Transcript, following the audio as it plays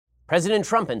President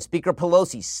Trump and Speaker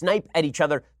Pelosi snipe at each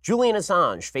other. Julian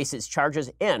Assange faces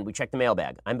charges, and we check the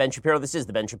mailbag. I'm Ben Shapiro. This is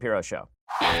The Ben Shapiro Show.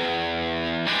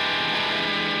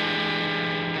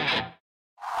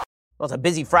 Well, it's a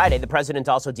busy Friday. The president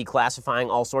also declassifying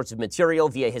all sorts of material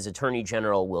via his Attorney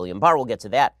General, William Barr. We'll get to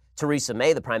that. Theresa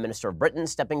May, the Prime Minister of Britain,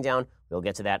 stepping down. We'll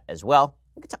get to that as well.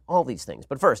 We'll get to all these things.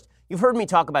 But first, you've heard me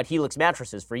talk about Helix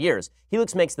mattresses for years.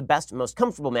 Helix makes the best, most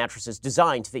comfortable mattresses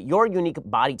designed to fit your unique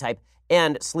body type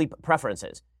and sleep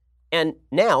preferences. And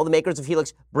now the makers of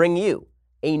Helix bring you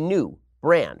a new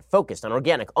brand focused on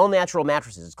organic, all-natural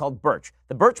mattresses. It's called Birch.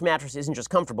 The Birch mattress isn't just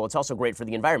comfortable, it's also great for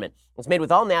the environment. It's made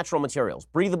with all-natural materials,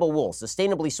 breathable wool,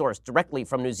 sustainably sourced directly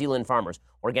from New Zealand farmers,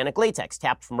 organic latex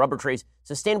tapped from rubber trees,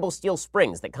 sustainable steel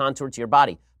springs that contour to your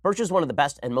body. Birch is one of the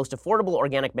best and most affordable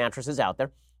organic mattresses out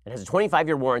there. It has a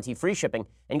 25-year warranty, free shipping,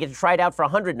 and you get to try it out for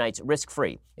 100 nights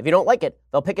risk-free. If you don't like it,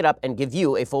 they'll pick it up and give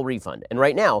you a full refund. And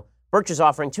right now, Birch is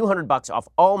offering $200 off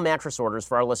all mattress orders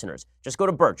for our listeners. Just go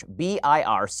to Birch,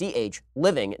 BIRCH,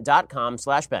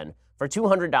 living.com/Ben for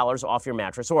 $200 off your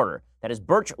mattress order. That is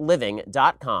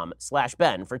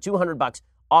birchliving.com/Ben for $200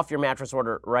 off your mattress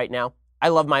order right now. I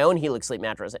love my own Helix sleep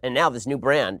mattress, and now this new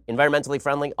brand, environmentally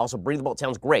friendly, also breathable. It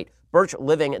sounds great.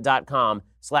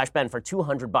 birchliving.com/Ben for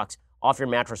 $200 off your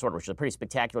mattress order, which is a pretty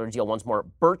spectacular deal. Once more,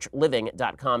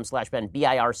 birchliving.com/Ben,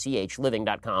 BIRCH,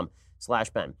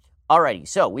 living.com/Ben. Alrighty,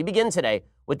 so we begin today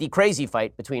with the crazy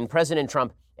fight between President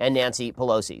Trump and Nancy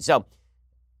Pelosi. So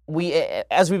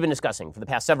as we've been discussing for the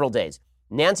past several days,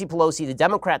 Nancy Pelosi, the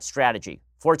Democrat strategy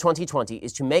for 2020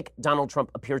 is to make Donald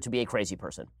Trump appear to be a crazy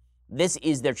person. This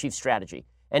is their chief strategy.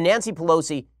 And Nancy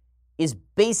Pelosi is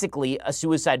basically a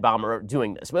suicide bomber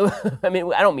doing this. I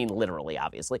mean, I don't mean literally,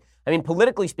 obviously. I mean,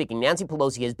 politically speaking, Nancy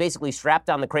Pelosi has basically strapped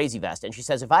on the crazy vest, and she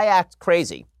says, if I act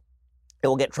crazy, it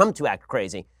will get Trump to act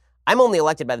crazy. I'm only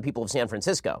elected by the people of San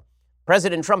Francisco.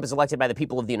 President Trump is elected by the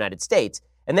people of the United States,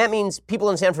 and that means people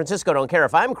in San Francisco don't care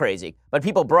if I'm crazy, but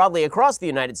people broadly across the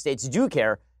United States do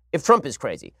care if Trump is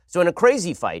crazy. So in a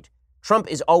crazy fight, Trump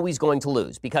is always going to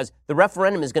lose because the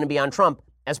referendum is going to be on Trump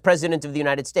as president of the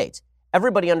United States.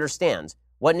 Everybody understands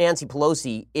what Nancy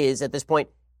Pelosi is at this point,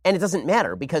 and it doesn't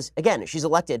matter because, again, she's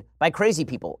elected by crazy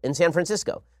people in San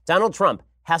Francisco. Donald Trump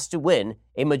has to win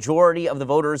a majority of the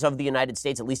voters of the United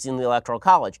States, at least in the Electoral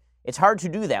College. It's hard to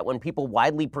do that when people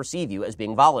widely perceive you as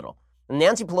being volatile. And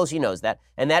Nancy Pelosi knows that,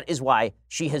 and that is why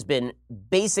she has been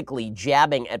basically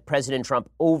jabbing at President Trump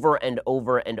over and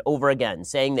over and over again,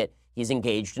 saying that he's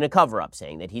engaged in a cover-up,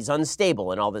 saying that he's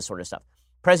unstable and all this sort of stuff.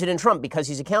 President Trump, because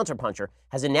he's a counterpuncher,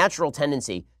 has a natural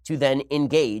tendency to then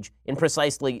engage in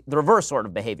precisely the reverse sort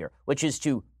of behavior, which is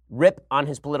to rip on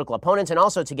his political opponents and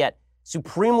also to get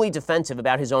supremely defensive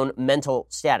about his own mental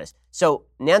status. So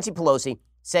Nancy Pelosi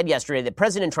said yesterday that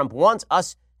President Trump wants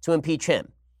us to impeach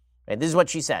him. Right? This is what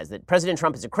she says, that President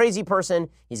Trump is a crazy person,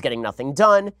 he's getting nothing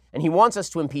done, and he wants us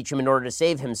to impeach him in order to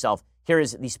save himself. Here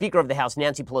is the Speaker of the House,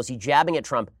 Nancy Pelosi, jabbing at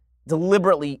Trump,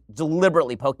 deliberately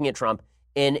poking at Trump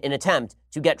in an attempt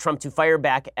to get Trump to fire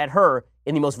back at her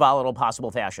in the most volatile possible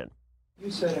fashion.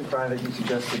 You said in private, you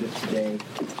suggested it today,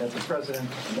 that the president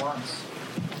wants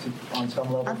on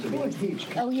some level to be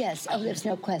impeached. Oh, yes. Oh, there's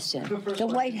no question. The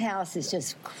White House is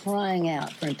just crying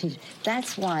out for impeachment.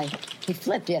 That's why he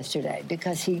flipped yesterday,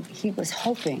 because he was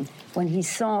hoping when he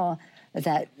saw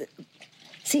that.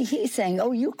 See, he's saying,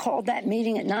 oh, you called that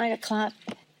meeting at 9 o'clock?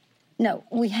 No,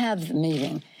 we have the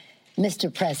meeting,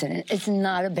 Mr. President. It's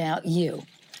not about you.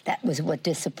 That was what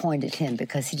disappointed him,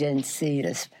 because he didn't see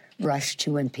this rush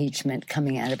to impeachment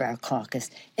coming out of our caucus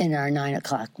in our 9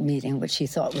 o'clock meeting, which he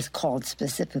thought was called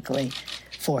specifically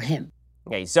for him.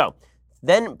 Okay, so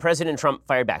then President Trump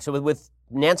fired back. So with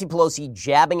Nancy Pelosi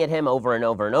jabbing at him over and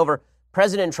over and over,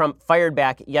 President Trump fired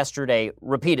back yesterday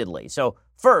repeatedly. So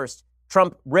first,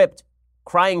 Trump ripped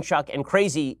crying Chuck and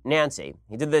crazy Nancy.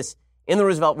 He did this in the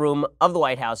Roosevelt Room of the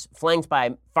White House, flanked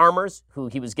by farmers who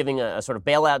he was giving a sort of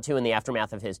bailout to in the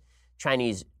aftermath of his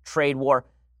Chinese trade war.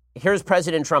 Here's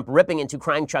President Trump ripping into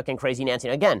crying Chuck and crazy Nancy.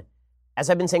 And again, as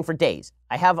I've been saying for days,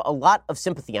 I have a lot of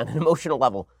sympathy on an emotional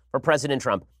level for President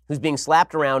Trump, who's being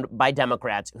slapped around by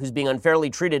Democrats, who's being unfairly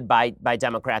treated by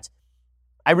Democrats.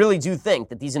 I really do think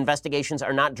that these investigations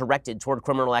are not directed toward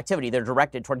criminal activity. They're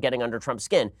directed toward getting under Trump's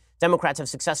skin. Democrats have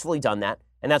successfully done that,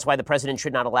 and that's why the president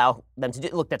should not allow them to do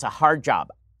it. Look, that's a hard job.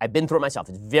 I've been through it myself.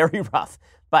 It's very rough.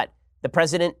 But the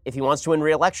president, if he wants to win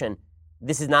re-election,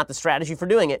 this is not the strategy for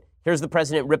doing it. Here's the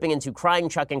president ripping into crying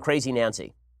Chuck and crazy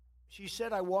Nancy. She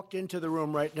said I walked into the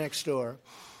room right next door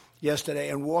yesterday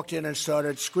and walked in and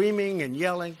started screaming and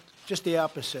yelling. Just the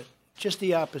opposite. Just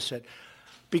the opposite.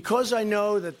 Because I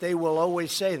know that they will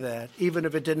always say that, even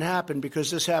if it didn't happen, because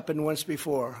this happened once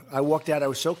before. I walked out. I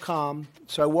was so calm.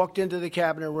 So I walked into the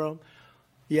cabinet room.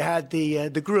 You had the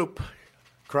group,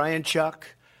 Crying Chuck,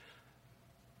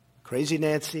 Crazy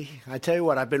Nancy. I tell you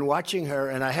what, I've been watching her,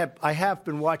 and I have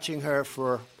been watching her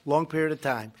for a long period of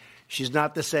time. She's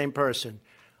not the same person.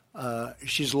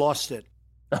 She's lost it.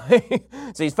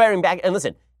 So he's firing back. And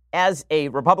listen, as a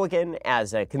Republican,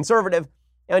 as a conservative,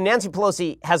 Nancy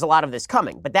Pelosi has a lot of this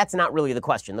coming, but that's not really the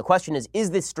question. The question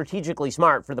is this strategically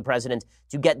smart for the president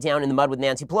to get down in the mud with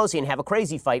Nancy Pelosi and have a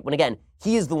crazy fight when, again,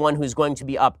 he is the one who's going to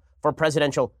be up for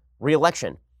presidential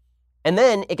reelection? And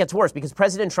then it gets worse because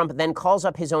President Trump then calls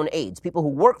up his own aides, people who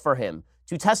work for him,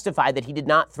 to testify that he did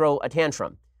not throw a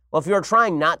tantrum. Well, if you're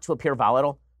trying not to appear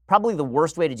volatile, probably the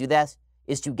worst way to do that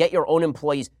is to get your own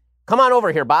employees, come on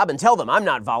over here, Bob, and tell them I'm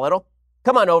not volatile.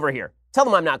 Come on over here. Tell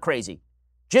them I'm not crazy.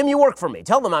 Jim, you work for me.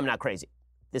 Tell them I'm not crazy.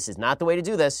 This is not the way to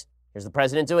do this. Here's the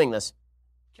president doing this.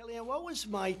 Kellyanne, what was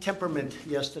my temperament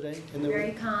yesterday?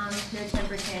 Very calm, no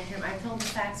temper tantrum. I told the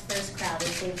Facts First crowd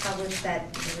as they published that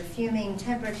you were fuming,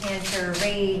 temper tantrum,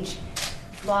 rage,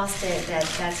 lost it,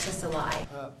 that's just a lie.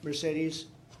 Mercedes,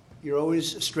 you're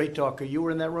always a straight talker. You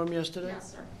were in that room yesterday?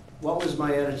 Yes, sir. What was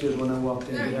my attitude when I walked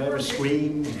in? Did I ever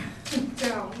scream?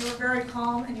 No, you were very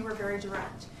calm and you were very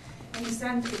direct. And you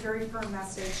sent a very firm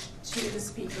message to the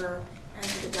Speaker and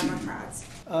to the Democrats.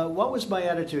 What was my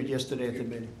attitude yesterday at the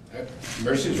meeting?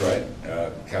 Mercy's right.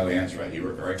 Kellyanne's right. You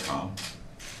were very calm,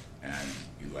 and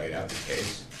you laid out the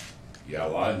case. You had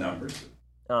a lot of numbers.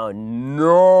 Oh,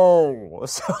 no.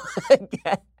 So,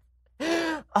 again,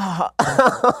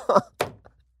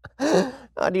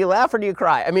 do you laugh or do you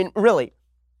cry? I mean, really,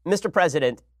 Mr.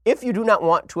 President, if you do not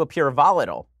want to appear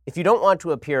volatile, if you don't want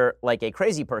to appear like a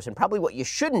crazy person, probably what you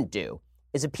shouldn't do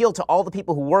is appeal to all the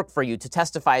people who work for you to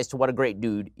testify as to what a great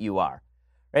dude you are.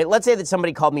 Right? Let's say that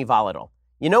somebody called me volatile.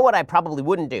 You know what I probably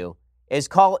wouldn't do is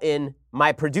call in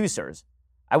my producers.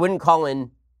 I wouldn't call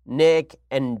in Nick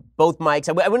and both Mikes.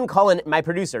 I wouldn't call in my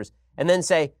producers and then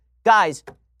say, guys,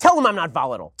 tell them I'm not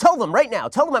volatile. Tell them right now.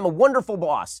 Tell them I'm a wonderful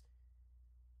boss.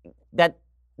 That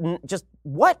just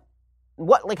what?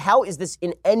 Like, how is this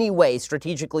in any way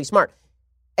strategically smart?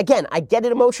 Again, I get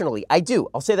it emotionally. I do.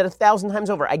 I'll say that 1,000 times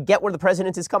over. I get where the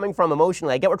president is coming from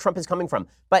emotionally. I get where Trump is coming from.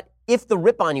 But if the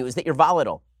rip on you is that you're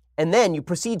volatile, and then you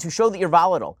proceed to show that you're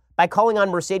volatile by calling on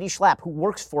Mercedes Schlapp, who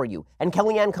works for you, and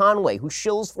Kellyanne Conway, who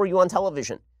shills for you on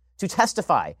television, to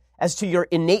testify as to your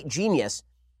innate genius,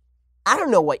 I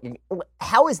don't know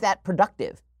how is that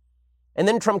productive? And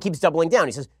then Trump keeps doubling down.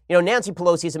 He says, Nancy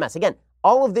Pelosi is a mess. Again,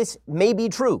 all of this may be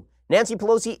true. Nancy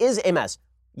Pelosi is a mess.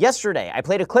 Yesterday, I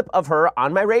played a clip of her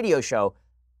on my radio show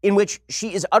in which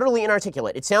she is utterly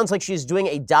inarticulate. It sounds like she's doing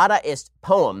a Dadaist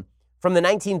poem from the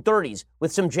 1930s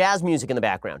with some jazz music in the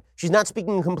background. She's not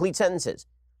speaking in complete sentences.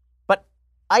 But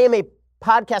I am a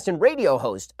podcast and radio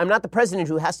host. I'm not the president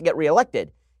who has to get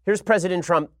reelected. Here's President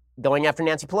Trump going after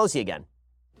Nancy Pelosi again.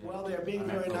 Well, they're being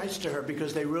very nice to her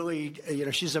because they really,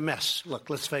 she's a mess. Look,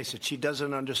 let's face it, she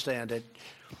doesn't understand it.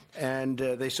 And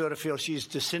they sort of feel she's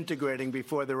disintegrating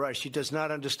before the rush. She does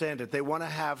not understand it. They want to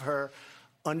have her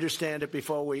understand it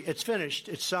before it's finished.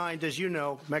 It's signed, as you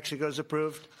know. Mexico's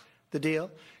approved the deal.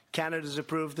 Canada's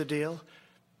approved the deal.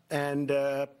 And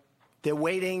they're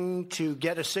waiting to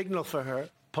get a signal for her.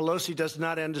 Pelosi does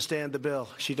not understand the bill.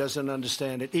 She doesn't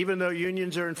understand it. Even though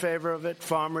unions are in favor of it,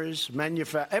 farmers,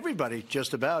 everybody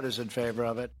just about is in favor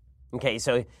of it. Okay,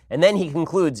 so, and then he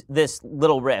concludes this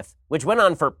little riff, which went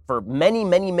on for many,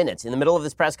 many minutes in the middle of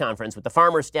this press conference with the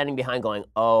farmers standing behind going,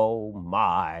 oh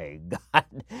my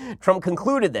God. Trump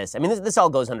concluded this. I mean, this all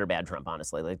goes under bad Trump,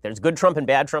 honestly. Like, there's good Trump and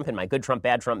bad Trump in my good Trump,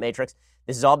 bad Trump matrix.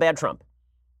 This is all bad Trump.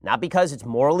 Not because it's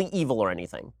morally evil or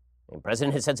anything. The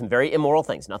president has said some very immoral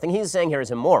things. Nothing he's saying here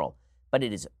is immoral, but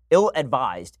it is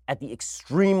ill-advised at the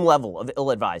extreme level of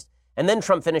ill-advised. And then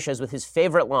Trump finishes with his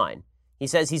favorite line. He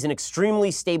says he's an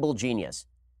extremely stable genius.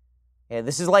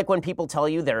 This is like when people tell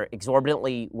you they're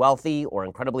exorbitantly wealthy or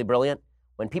incredibly brilliant.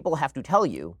 When people have to tell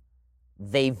you,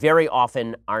 they very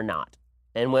often are not.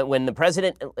 And when the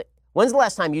president, when's the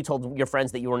last time you told your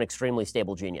friends that you were an extremely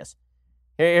stable genius?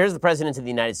 Here's the president of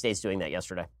the United States doing that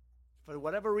yesterday. For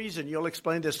whatever reason, you'll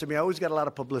explain this to me. I always got a lot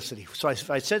of publicity. So if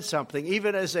I said something,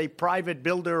 even as a private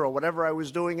builder or whatever I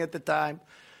was doing at the time,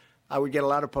 I would get a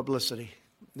lot of publicity.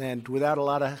 And without a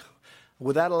lot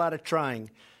of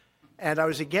trying. And I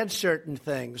was against certain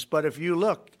things. But if you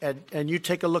look and you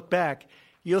take a look back,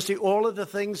 you'll see all of the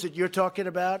things that you're talking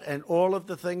about and all of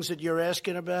the things that you're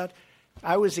asking about,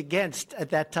 I was against at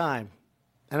that time.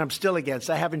 And I'm still against.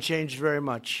 I haven't changed very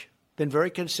much. Been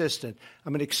very consistent.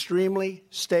 I'm an extremely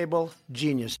stable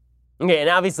genius. Okay, and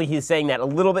obviously he's saying that a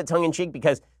little bit tongue-in-cheek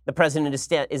because the president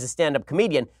is a stand-up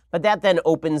comedian, but that then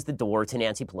opens the door to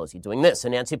Nancy Pelosi doing this. So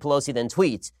Nancy Pelosi then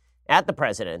tweets at the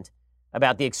president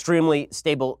about the extremely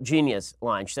stable genius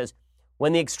line. She says,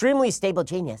 when the extremely stable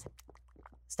genius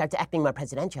starts acting more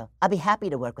presidential, I'll be happy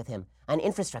to work with him on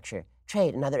infrastructure,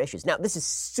 trade, and other issues. Now, this is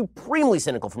supremely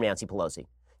cynical from Nancy Pelosi.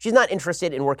 She's not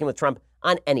interested in working with Trump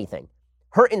on anything.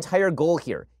 Her entire goal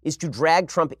here is to drag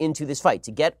Trump into this fight,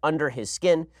 to get under his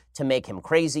skin, to make him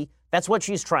crazy. That's what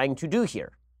she's trying to do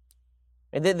here.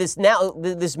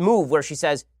 This move where she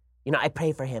says, I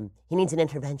pray for him. He needs an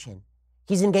intervention.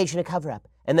 He's engaged in a cover-up.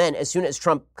 And then as soon as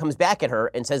Trump comes back at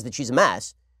her and says that she's a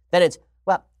mess, then it's,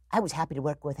 well, I was happy to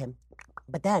work with him.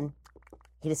 But then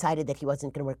he decided that he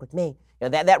wasn't going to work with me.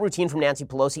 That routine from Nancy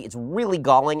Pelosi, it's really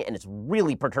galling and it's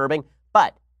really perturbing.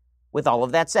 But with all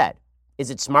of that said, is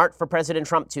it smart for President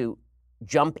Trump to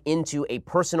jump into a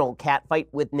personal catfight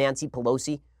with Nancy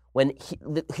Pelosi when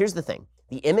here's the thing.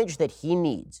 The image that he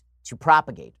needs to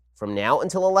propagate from now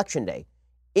until Election Day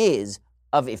is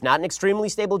of, if not an extremely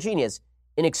stable genius,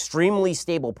 an extremely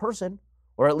stable person,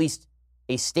 or at least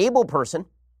a stable person.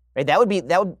 Right?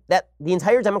 The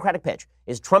entire Democratic pitch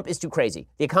is Trump is too crazy.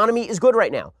 The economy is good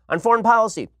right now. On foreign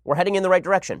policy, we're heading in the right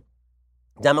direction.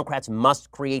 Democrats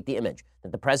must create the image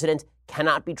that the president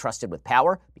cannot be trusted with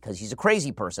power because he's a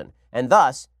crazy person. And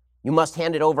thus, you must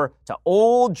hand it over to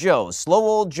old Joe, slow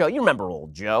old Joe. You remember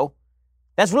old Joe.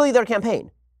 That's really their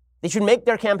campaign. They should make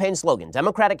their campaign slogan,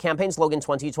 Democratic campaign slogan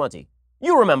 2020.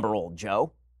 You remember old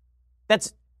Joe.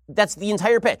 That's the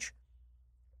entire pitch.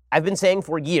 I've been saying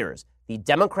for years, the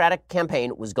Democratic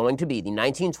campaign was going to be the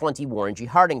 1920 Warren G.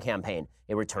 Harding campaign,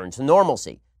 a return to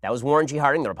normalcy. That was Warren G.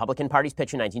 Harding, the Republican Party's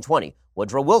pitch in 1920.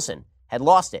 Woodrow Wilson had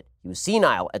lost it. He was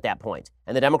senile at that point,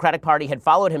 and the Democratic Party had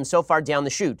followed him so far down the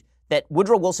chute that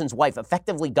Woodrow Wilson's wife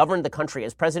effectively governed the country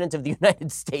as president of the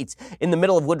United States in the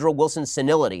middle of Woodrow Wilson's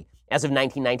senility as of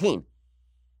 1919.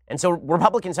 And so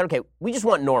Republicans said, okay, we just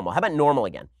want normal. How about normal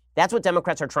again? That's what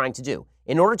Democrats are trying to do.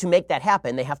 In order to make that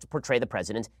happen, they have to portray the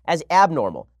president as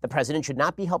abnormal. The president should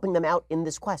not be helping them out in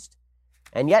this quest.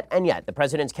 And yet, the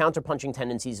president's counterpunching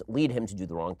tendencies lead him to do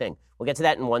the wrong thing. We'll get to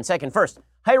that in 1 second. First,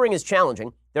 hiring is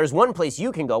challenging. There's one place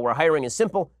you can go where hiring is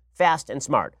simple, fast, and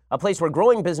smart. A place where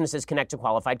growing businesses connect to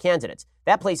qualified candidates.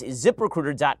 That place is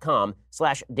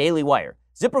ZipRecruiter.com/dailywire.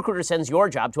 ZipRecruiter sends your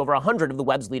job to over 100 of the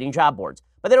web's leading job boards.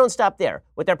 But they don't stop there.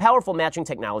 With their powerful matching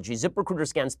technology, ZipRecruiter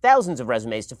scans thousands of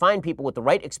resumes to find people with the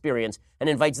right experience and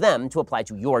invites them to apply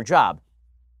to your job.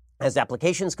 As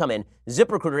applications come in,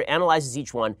 ZipRecruiter analyzes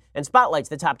each one and spotlights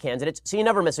the top candidates so you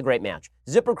never miss a great match.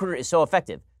 ZipRecruiter is so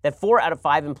effective that 4 out of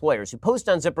 5 employers who post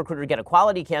on ZipRecruiter get a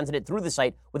quality candidate through the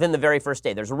site within the very first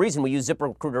day. There's a reason we use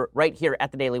ZipRecruiter right here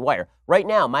at the Daily Wire. Right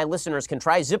now, my listeners can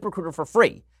try ZipRecruiter for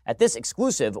free at this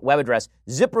exclusive web address,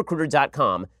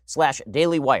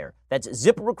 ZipRecruiter.com/dailywire. That's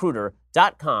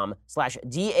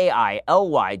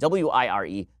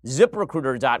ZipRecruiter.com/DAILYWIRE.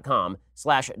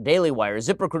 ZipRecruiter.com/dailywire.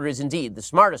 ZipRecruiter is indeed the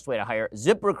smartest way to hire.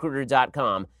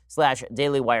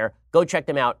 ZipRecruiter.com/dailywire. Go check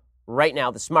them out right now,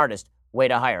 the smartest way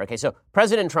to hire. Okay, so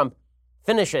President Trump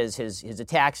finishes his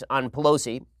attacks on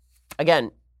Pelosi. Again,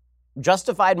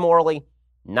 justified morally,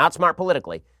 not smart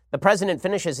politically. The president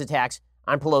finishes his attacks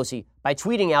on Pelosi by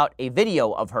tweeting out a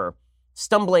video of her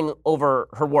stumbling over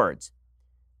her words.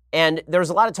 And there was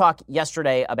a lot of talk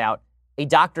yesterday about a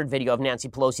doctored video of Nancy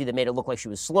Pelosi that made it look like she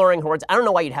was slurring her words. I don't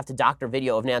know why you'd have to doctor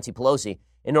video of Nancy Pelosi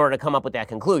in order to come up with that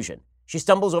conclusion. She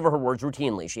stumbles over her words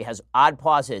routinely. She has odd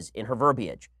pauses in her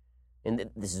verbiage. And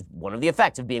this is one of the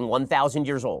effects of being 1,000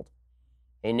 years old.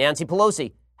 And Nancy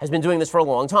Pelosi has been doing this for a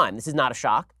long time. This is not a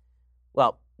shock.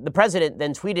 Well, the president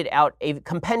then tweeted out a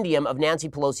compendium of Nancy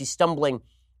Pelosi stumbling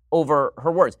over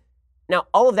her words. Now,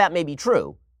 all of that may be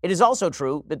true. It is also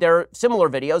true that there are similar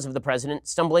videos of the president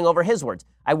stumbling over his words.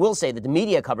 I will say that the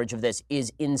media coverage of this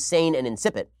is insane and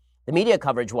insipid. The media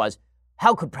coverage was,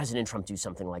 how could President Trump do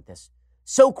something like this?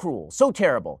 So cruel, so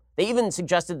terrible. They even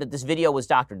suggested that this video was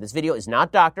doctored. This video is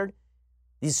not doctored.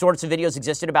 These sorts of videos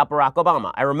existed about Barack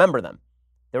Obama. I remember them.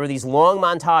 There were these long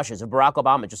montages of Barack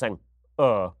Obama just saying,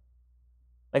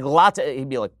 like lots of, he'd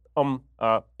be like,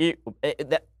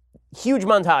 huge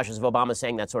montages of Obama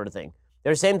saying that sort of thing.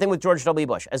 There's the same thing with George W.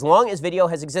 Bush. As long as video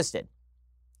has existed,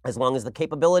 as long as the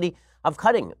capability of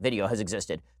cutting video has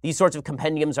existed, these sorts of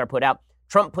compendiums are put out.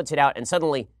 Trump puts it out, and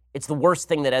suddenly it's the worst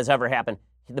thing that has ever happened.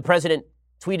 The president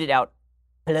tweeted out,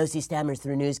 Pelosi stammers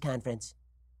through news conference,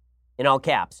 in all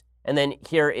caps. And then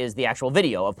here is the actual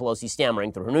video of Pelosi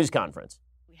stammering through her news conference.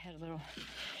 We had a little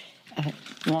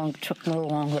took a little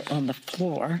longer on the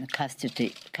floor.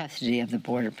 The custody of the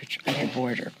border.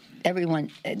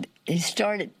 Everyone, he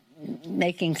started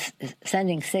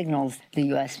sending signals, the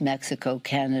U.S., Mexico,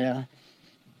 Canada,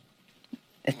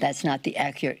 if that's not the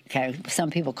accurate character.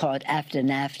 Some people call it after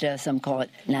NAFTA, some call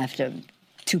it NAFTA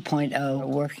 2.0,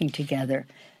 working together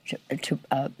to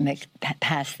make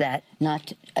past that.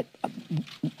 Not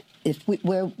if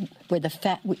we're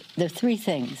the three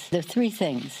things.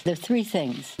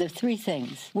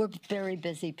 We're very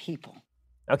busy people.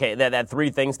 Okay, that three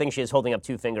things thing, she is holding up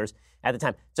two fingers at the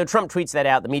time. So Trump tweets that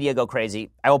out. The media go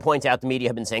crazy. I will point out the media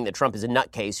have been saying that Trump is a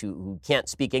nutcase who can't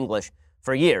speak English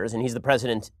for years, and he's the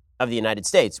president of the United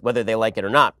States, whether they like it or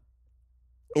not.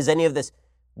 Is any of this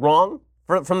wrong?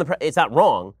 It's not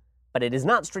wrong, but it is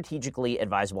not strategically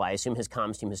advisable. I assume his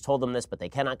comms team has told them this, but they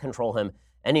cannot control him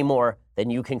any more than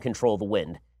you can control the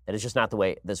wind. That is just not the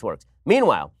way this works.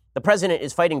 Meanwhile, the president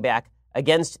is fighting back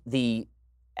against the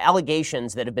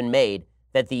allegations that have been made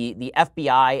that the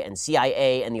FBI and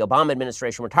CIA and the Obama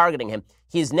administration were targeting him.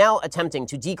 He is now attempting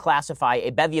to declassify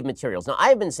a bevy of materials. Now, I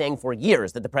have been saying for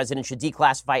years that the president should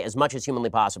declassify as much as humanly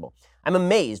possible. I'm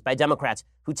amazed by Democrats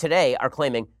who today are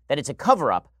claiming that it's a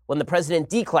cover-up when the president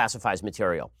declassifies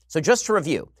material. So just to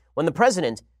review, when the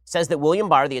president says that William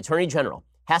Barr, the attorney general,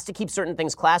 has to keep certain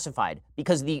things classified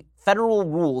because the federal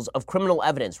rules of criminal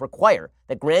evidence require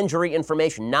that grand jury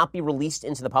information not be released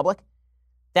into the public,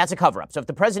 that's a cover-up. So if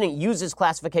the president uses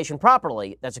classification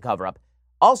properly, that's a cover-up.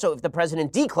 Also, if the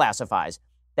president declassifies,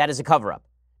 that is a cover-up.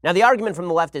 Now, the argument from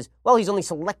the left is, well, he's only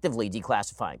selectively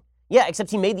declassifying. Yeah,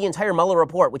 except he made the entire Mueller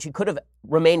report, which he could have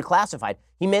remained classified.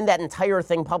 He made that entire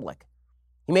thing public.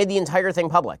 He made the entire thing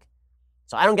public.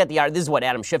 So I don't get this is what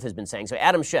Adam Schiff has been saying. So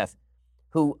Adam Schiff,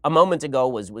 who a moment ago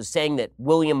was saying that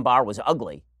William Barr was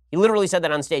ugly, he literally said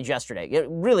that on stage yesterday.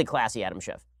 Really classy, Adam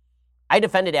Schiff. I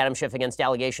defended Adam Schiff against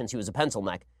allegations he was a pencil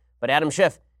neck, but Adam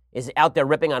Schiff is out there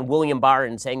ripping on William Barr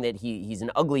and saying that he's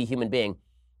an ugly human being.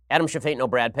 Adam Schiff ain't no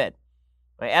Brad Pitt.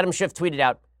 Adam Schiff tweeted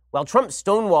out, while Trump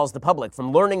stonewalls the public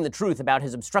from learning the truth about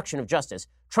his obstruction of justice,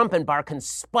 Trump and Barr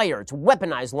conspire to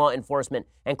weaponize law enforcement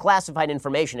and classified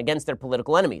information against their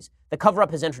political enemies. The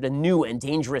cover-up has entered a new and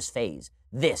dangerous phase.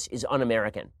 This is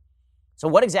un-American. So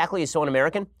what exactly is so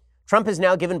un-American? Trump has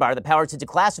now given Barr the power to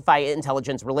declassify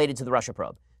intelligence related to the Russia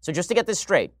probe. So just to get this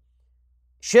straight,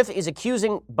 Schiff is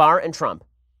accusing Barr and Trump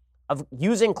of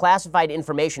using classified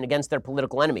information against their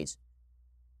political enemies.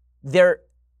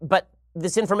 But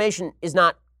this information is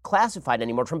not classified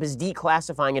anymore. Trump is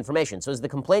declassifying information. So is the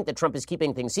complaint that Trump is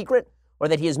keeping things secret or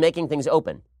that he is making things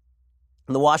open?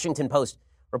 And the Washington Post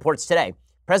reports today,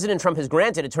 President Trump has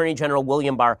granted Attorney General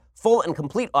William Barr full and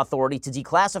complete authority to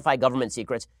declassify government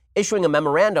secrets, issuing a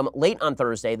memorandum late on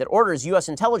Thursday that orders U.S.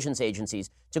 intelligence agencies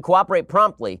to cooperate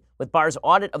promptly with Barr's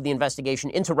audit of the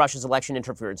investigation into Russia's election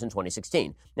interference in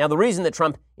 2016. Now, the reason that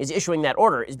Trump is issuing that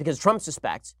order is because Trump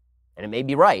suspects, and it may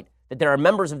be right, that there are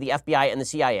members of the FBI and the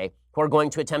CIA who are going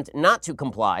to attempt not to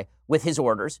comply with his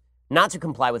orders, not to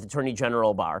comply with Attorney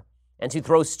General Barr, and to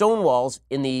throw stonewalls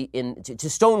to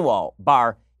stonewall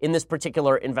Barr in this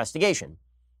particular investigation.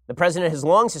 The president has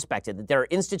long suspected that there are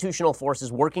institutional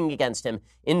forces working against him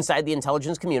inside the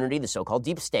intelligence community, the so-called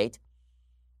deep state.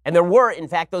 And there were, in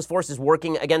fact, those forces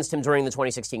working against him during the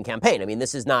 2016 campaign. I mean,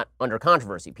 this is not under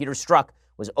controversy. Peter Strzok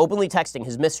was openly texting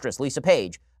his mistress, Lisa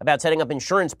Page, about setting up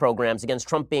insurance programs against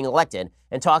Trump being elected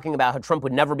and talking about how Trump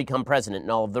would never become president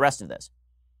and all of the rest of this.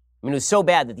 I mean, it was so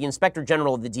bad that the Inspector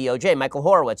General of the DOJ, Michael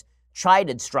Horowitz,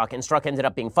 chided Strzok, and Strzok ended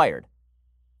up being fired.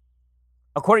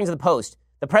 According to the Post,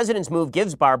 the president's move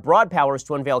gives Barr broad powers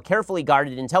to unveil carefully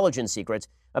guarded intelligence secrets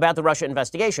about the Russia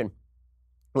investigation,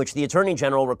 which the Attorney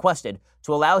General requested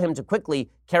to allow him to quickly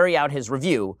carry out his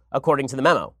review, according to the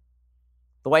memo.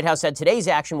 The White House said today's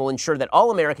action will ensure that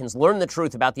all Americans learn the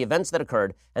truth about the events that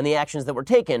occurred and the actions that were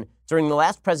taken during the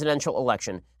last presidential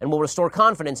election and will restore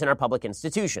confidence in our public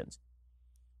institutions.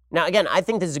 Now, again, I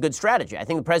think this is a good strategy. I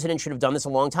think the president should have done this a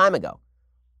long time ago.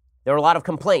 There were a lot of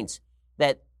complaints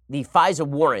that the FISA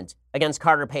warrant against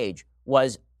Carter Page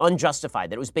was unjustified,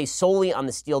 that it was based solely on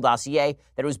the Steele dossier,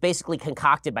 that it was basically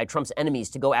concocted by Trump's enemies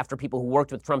to go after people who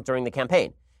worked with Trump during the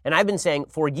campaign. And I've been saying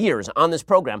for years on this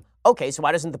program, okay, so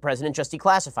why doesn't the president just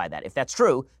declassify that? If that's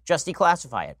true, just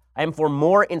declassify it. I am for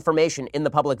more information in the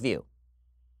public view.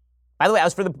 By the way, I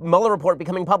was for the Mueller report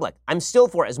becoming public. I'm still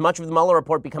for as much of the Mueller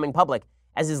report becoming public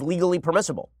as is legally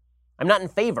permissible. I'm not in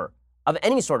favor of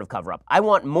any sort of cover-up. I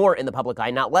want more in the public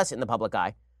eye, not less in the public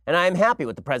eye. And I am happy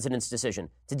with the president's decision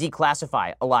to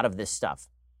declassify a lot of this stuff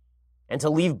and to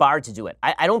leave Barr to do it.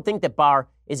 I don't think that Barr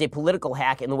is a political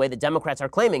hack in the way that Democrats are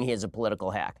claiming he is a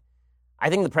political hack. I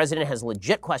think the president has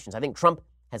legit questions. I think Trump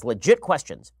has legit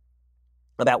questions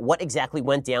about what exactly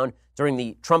went down during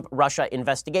the Trump-Russia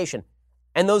investigation.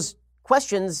 And those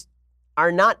questions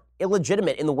are not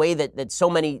illegitimate in the way that so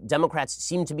many Democrats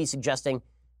seem to be suggesting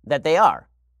that they are.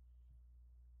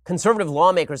 Conservative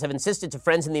lawmakers have insisted to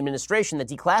friends in the administration that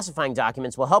declassifying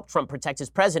documents will help Trump protect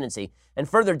his presidency and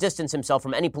further distance himself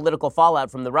from any political fallout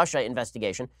from the Russia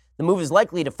investigation. The move is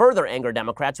likely to further anger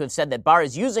Democrats who have said that Barr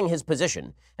is using his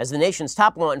position as the nation's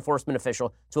top law enforcement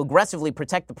official to aggressively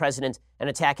protect the president and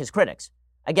attack his critics.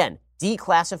 Again,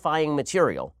 declassifying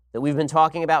material that we've been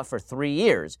talking about for 3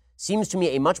 years seems to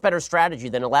me a much better strategy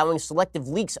than allowing selective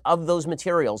leaks of those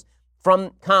materials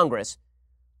from Congress,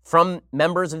 from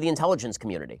members of the intelligence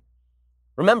community.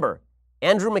 Remember,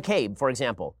 Andrew McCabe, for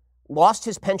example, lost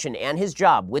his pension and his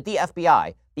job with the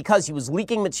FBI because he was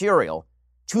leaking material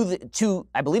to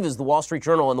I believe it was the Wall Street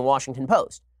Journal and the Washington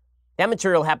Post. That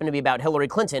material happened to be about Hillary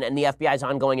Clinton and the FBI's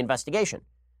ongoing investigation.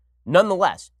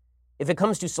 Nonetheless, if it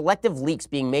comes to selective leaks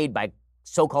being made by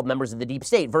so-called members of the deep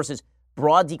state versus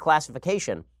broad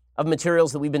declassification of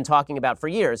materials that we've been talking about for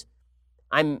years,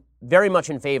 I'm very much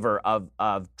in favor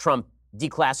of Trump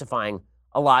declassifying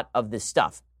a lot of this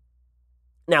stuff.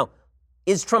 Now,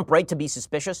 is Trump right to be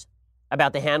suspicious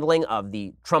about the handling of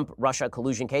the Trump-Russia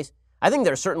collusion case? I think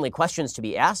there are certainly questions to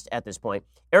be asked at this point.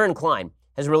 Aaron Klein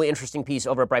has a really interesting piece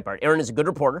over at Breitbart. Aaron is a good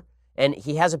reporter, and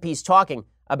he has a piece talking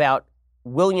about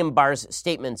William Barr's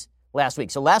statements last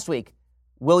week. So last week,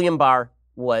 William Barr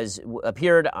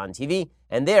appeared on TV,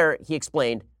 and there he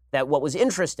explained that what was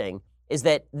interesting is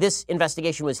that this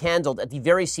investigation was handled at the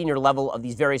very senior level of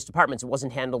these various departments. It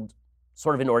wasn't handled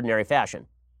sort of in ordinary fashion.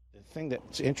 The thing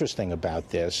that's interesting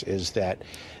about this is that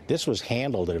this was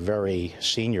handled at a very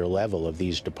senior level of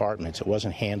these departments. It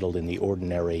wasn't handled in the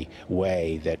ordinary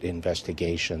way that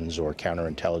investigations or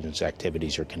counterintelligence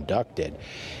activities are conducted.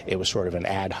 It was sort of an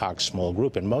ad hoc small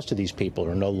group, and most of these people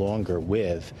are no longer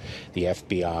with the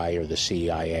FBI or the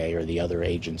CIA or the other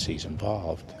agencies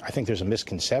involved. I think there's a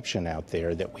misconception out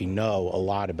there that we know a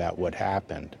lot about what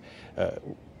happened.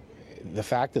 The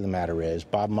fact of the matter is,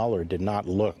 Bob Mueller did not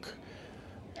look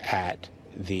at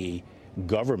the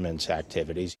government's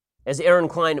activities. As Aaron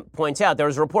Klein points out, there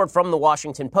was a report from the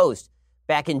Washington Post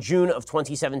back in June of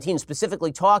 2017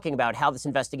 specifically talking about how this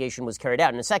investigation was carried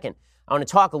out. In a second, I want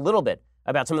to talk a little bit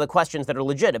about some of the questions that are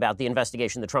legit about the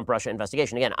investigation, the Trump-Russia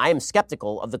investigation. Again, I am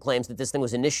skeptical of the claims that this thing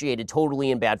was initiated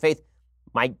totally in bad faith.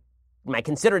 My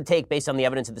considered take, based on the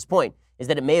evidence at this point, is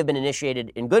that it may have been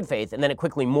initiated in good faith, and then it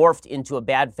quickly morphed into a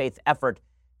bad faith effort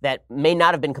that may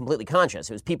not have been completely conscious.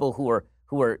 It was people who were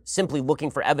simply looking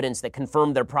for evidence that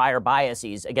confirmed their prior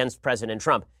biases against President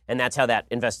Trump, and that's how that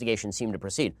investigation seemed to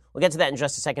proceed. We'll get to that in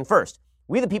just a second. First,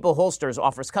 We the People Holsters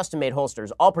offers custom-made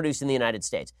holsters, all produced in the United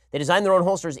States. They design their own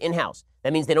holsters in-house.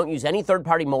 That means they don't use any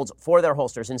third-party molds for their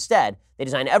holsters. Instead, they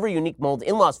design every unique mold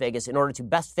in Las Vegas in order to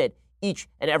best fit each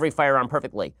and every firearm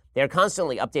perfectly. They are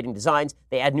constantly updating designs.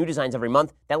 They add new designs every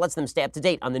month. That lets them stay up to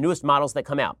date on the newest models that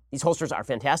come out. These holsters are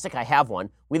fantastic. I have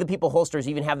one. We the People Holsters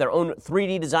even have their own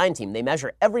 3D design team. They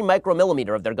measure every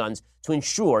micromillimeter of their guns to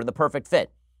ensure the perfect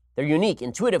fit. Their unique,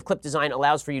 intuitive clip design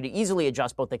allows for you to easily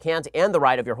adjust both the cant and the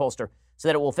ride of your holster so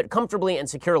that it will fit comfortably and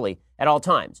securely at all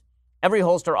times. Every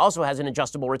holster also has an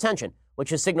adjustable retention,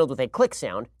 which is signaled with a click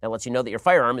sound that lets you know that your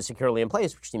firearm is securely in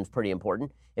place, which seems pretty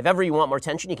important. If ever you want more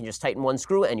tension, you can just tighten one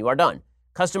screw and you are done.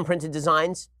 Custom printed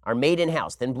designs are made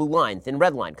in-house. Thin blue line, thin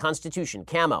red line, Constitution,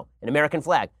 camo, an American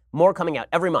flag. More coming out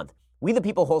every month. We the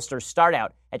People holsters start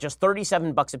out at just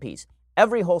 $37 a piece.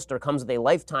 Every holster comes with a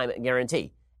lifetime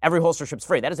guarantee. Every holster ships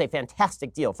free. That is a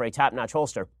fantastic deal for a top-notch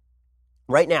holster.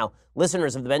 Right now,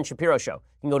 listeners of The Ben Shapiro Show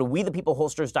can go to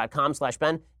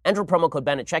wethepeopleholsters.com/Ben, enter promo code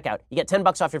Ben at checkout. You get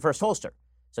 $10 off your first holster.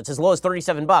 So it's as low as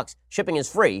 $37. Shipping is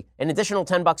free. An additional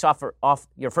 $10 off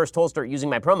your first holster using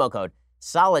my promo code.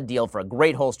 Solid deal for a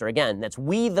great holster. Again, that's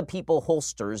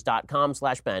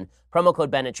wethepeopleholsters.com/Ben, promo code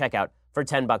Ben at checkout for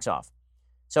 $10 off.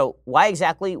 So why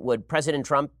exactly would President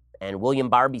Trump and William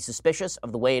Barr be suspicious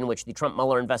of the way in which the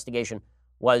Trump-Mueller investigation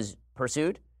was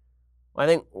pursued? Well, I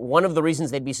think one of the reasons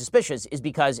they'd be suspicious is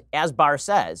because, as Barr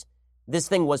says, this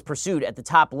thing was pursued at the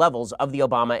top levels of the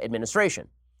Obama administration.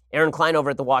 Aaron Klein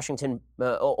over at the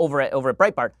over at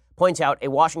Breitbart points out a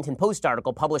Washington Post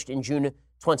article published in June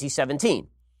 2017.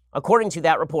 According to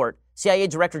that report, CIA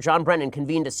Director John Brennan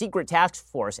convened a secret task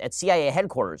force at CIA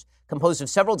headquarters composed of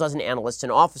several dozen analysts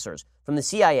and officers from the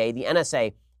CIA, the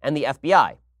NSA, and the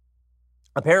FBI.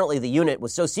 Apparently, the unit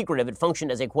was so secretive it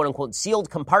functioned as a quote-unquote sealed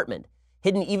compartment,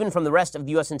 hidden even from the rest of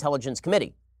the U.S. Intelligence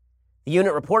Committee. The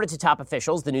unit reported to top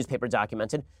officials, the newspaper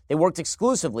documented. They worked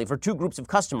exclusively for two groups of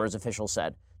customers, officials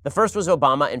said. The first was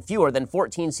Obama and fewer than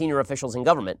 14 senior officials in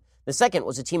government. The second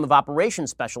was a team of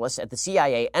operations specialists at the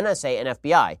CIA, NSA, and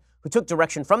FBI, who took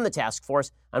direction from the task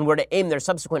force on where to aim their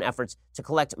subsequent efforts to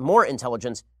collect more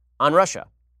intelligence on Russia.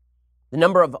 The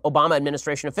number of Obama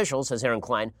administration officials, says Aaron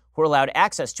Klein, who were allowed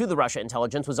access to the Russia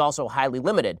intelligence was also highly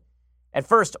limited. At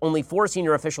first, only 4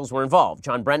 senior officials were involved: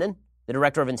 John Brennan, the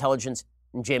Director of Intelligence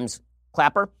James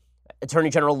Clapper, Attorney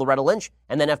General Loretta Lynch,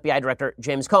 and then FBI Director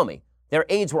James Comey. Their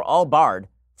aides were all barred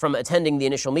from attending the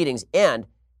initial meetings, and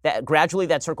that gradually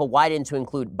that circle widened to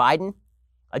include Biden.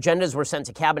 Agendas were sent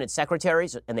to cabinet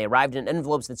secretaries, and they arrived in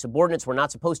envelopes that subordinates were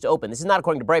not supposed to open. This is not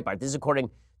according to Breitbart. This is according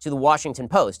to the Washington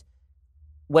Post.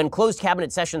 When closed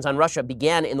cabinet sessions on Russia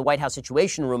began in the White House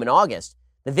Situation Room in August,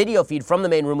 the video feed from the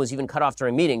main room was even cut off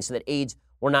during meetings so that aides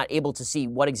were not able to see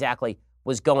what exactly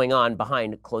was going on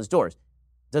behind closed doors.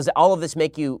 Does all of this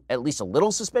make you at least a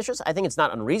little suspicious? I think it's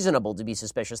not unreasonable to be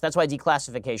suspicious. That's why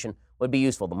declassification would be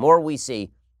useful. The more we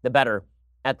see, the better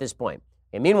at this point.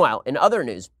 And meanwhile, in other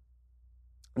news,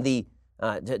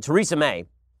 Theresa May,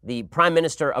 the Prime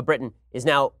Minister of Britain, is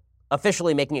now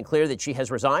officially making it clear that she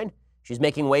has resigned. She's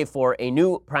making way for a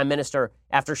new Prime Minister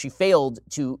after she failed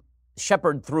to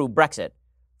shepherd through Brexit.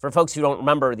 For folks who don't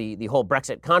remember the whole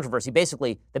Brexit controversy,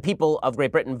 basically the people of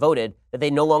Great Britain voted that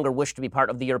they no longer wished to be part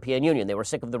of the European Union. They were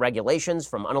sick of the regulations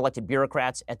from unelected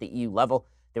bureaucrats at the EU level.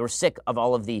 They were sick of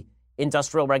all of the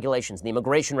industrial regulations, the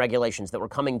immigration regulations that were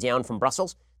coming down from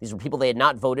Brussels. These were people they had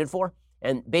not voted for.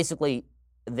 And basically,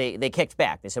 they kicked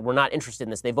back. They said, we're not interested in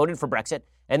this. They voted for Brexit.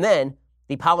 And then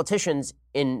the politicians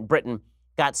in Britain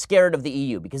got scared of the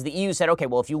EU because the EU said, okay,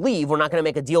 well, if you leave, we're not going to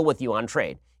make a deal with you on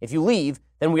trade. If you leave,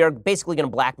 then we are basically going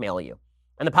to blackmail you.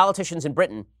 And the politicians in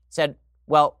Britain said,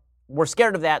 well, we're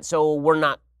scared of that, so we're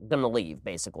not going to leave,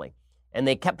 basically. And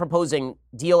they kept proposing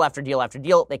deal after deal after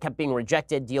deal. They kept being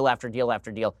rejected, deal after deal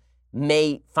after deal.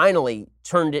 May finally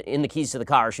turned in the keys to the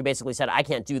car. She basically said, I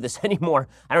can't do this anymore.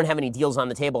 I don't have any deals on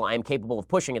the table I am capable of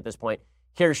pushing at this point.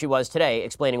 Here she was today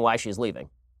explaining why she's leaving.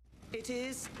 It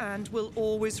is and will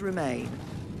always remain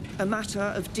a matter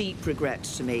of deep regret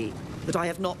to me that I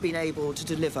have not been able to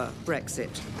deliver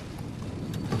Brexit.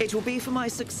 It will be for my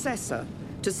successor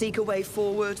to seek a way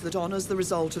forward that honours the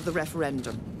result of the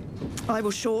referendum. I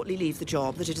will shortly leave the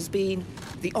job that it has been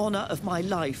the honour of my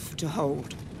life to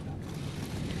hold.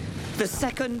 The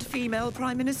second female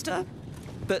Prime Minister,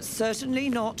 but certainly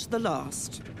not the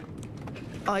last.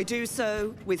 I do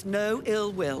so with no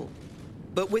ill will,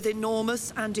 but with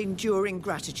enormous and enduring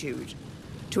gratitude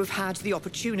to have had the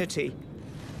opportunity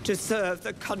to serve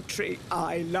the country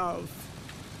I love.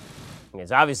 Yes,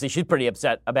 obviously, she's pretty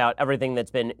upset about everything that's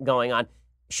been going on.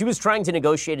 She was trying to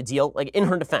negotiate a deal, like in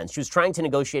her defense, she was trying to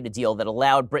negotiate a deal that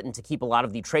allowed Britain to keep a lot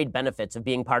of the trade benefits of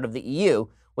being part of the EU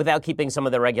without keeping some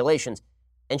of the regulations.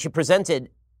 And she presented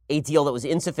a deal that was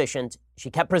insufficient.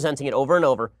 She kept presenting it over and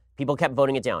over. People kept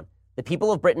voting it down. The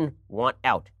people of Britain want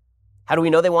out. How do we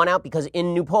know they want out? Because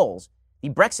in new polls, the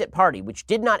Brexit Party, which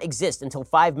did not exist until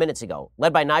 5 minutes ago,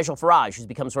 led by Nigel Farage, who's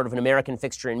become sort of an American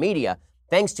fixture in media,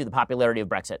 thanks to the popularity of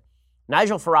Brexit.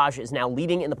 Nigel Farage is now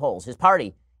leading in the polls. His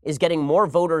party is getting more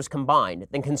voters combined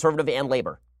than Conservative and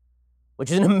Labour,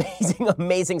 which is an amazing,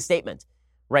 amazing statement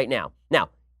right now. Now,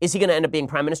 is he going to end up being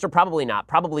prime minister? Probably not.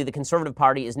 Probably the Conservative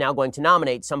Party is now going to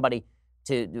nominate somebody,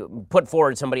 to put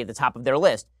forward somebody at the top of their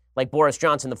list, like Boris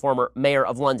Johnson, the former mayor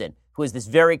of London, who is this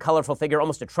very colorful figure,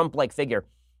 almost a Trump-like figure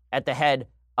at the head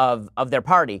of their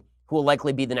party, who will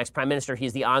likely be the next prime minister.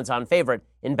 He's the odds-on favorite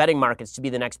in betting markets to be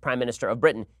the next prime minister of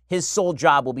Britain. His sole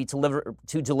job will be to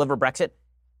deliver Brexit.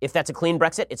 If that's a clean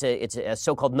Brexit, it's a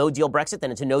so-called no-deal Brexit,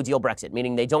 then it's a no-deal Brexit,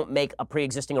 meaning they don't make a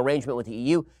pre-existing arrangement with the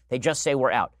EU. They just say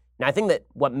we're out. Now, I think that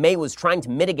what May was trying to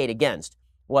mitigate against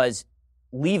was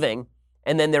leaving,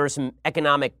 and then there are some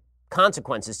economic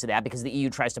consequences to that because the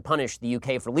EU tries to punish the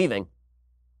UK for leaving.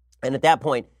 And at that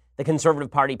point, the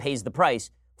Conservative Party pays the price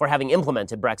for having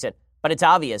implemented Brexit. But it's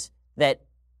obvious that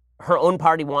her own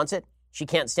party wants it. She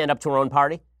can't stand up to her own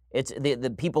party. It's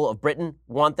the people of Britain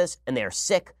want this, and they are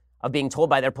sick of being told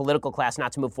by their political class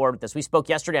not to move forward with this. We spoke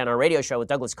yesterday on our radio show with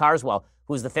Douglas Carswell,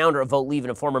 who is the founder of Vote Leave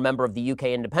and a former member of the UK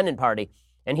Independent Party,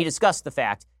 and he discussed the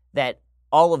fact that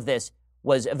all of this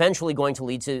was eventually going to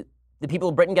lead to the people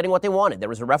of Britain getting what they wanted. There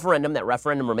was a referendum. That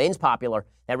referendum remains popular.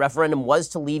 That referendum was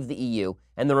to leave the EU,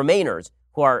 and the Remainers,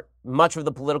 who are much of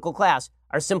the political class,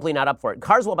 are simply not up for it.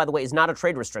 Carswell, by the way, is not a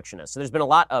trade restrictionist, so there's been a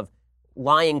lot of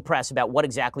lying press about what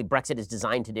exactly Brexit is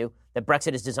designed to do, that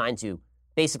Brexit is designed to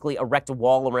basically erect a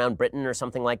wall around Britain or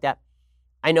something like that.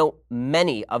 I know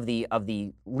many of the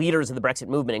leaders of the Brexit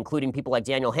movement, including people like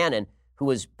Daniel Hannan, who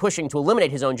was pushing to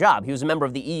eliminate his own job. He was a member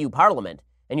of the EU Parliament,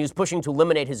 and he was pushing to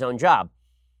eliminate his own job.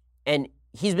 And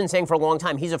he's been saying for a long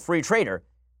time he's a free trader,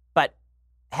 but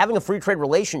having a free trade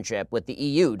relationship with the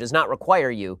EU does not require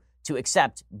you to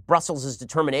accept Brussels'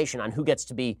 determination on who gets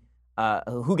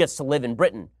to live in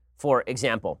Britain, for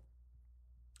example.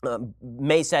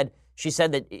 May said, she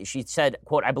said,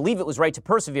 quote, "I believe it was right to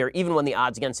persevere even when the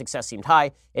odds against success seemed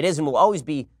high. It is and will always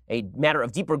be a matter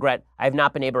of deep regret. I have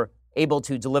not been able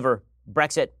to deliver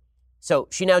Brexit." So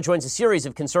she now joins a series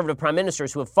of Conservative prime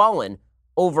ministers who have fallen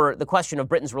over the question of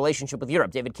Britain's relationship with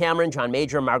Europe. David Cameron, John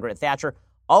Major, Margaret Thatcher,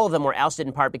 all of them were ousted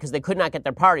in part because they could not get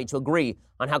their party to agree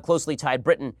on how closely tied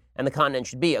Britain and the continent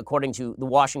should be, according to the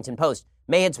Washington Post.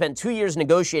 May had spent 2 years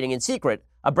negotiating in secret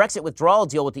a Brexit withdrawal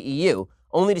deal with the EU,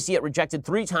 only to see it rejected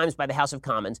 3 times by the House of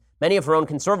Commons. Many of her own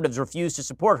Conservatives refused to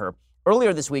support her.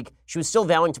 Earlier this week, she was still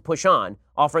vowing to push on,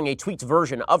 offering a tweaked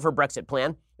version of her Brexit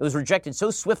plan. It was rejected so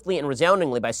swiftly and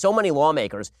resoundingly by so many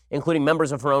lawmakers, including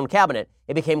members of her own cabinet,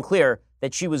 it became clear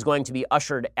that she was going to be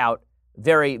ushered out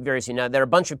very, very soon. Now, there are a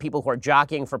bunch of people who are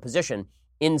jockeying for position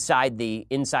inside the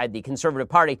Conservative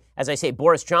Party. As I say,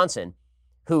 Boris Johnson,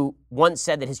 who once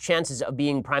said that his chances of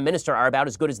being prime minister are about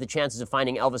as good as the chances of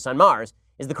finding Elvis on Mars,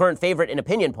 is the current favorite in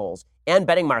opinion polls and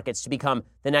betting markets to become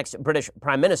the next British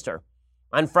prime minister.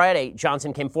 On Friday,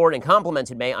 Johnson came forward and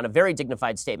complimented May on a very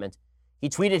dignified statement. He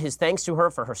tweeted his thanks to her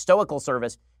for her stoical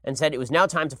service and said it was now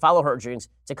time to follow her urgings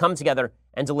to come together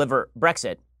and deliver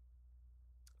Brexit.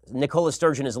 Nicola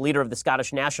Sturgeon is a leader of the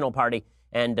Scottish National Party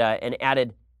and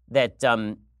added that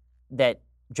that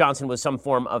Johnson was some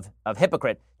form of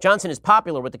hypocrite. Johnson is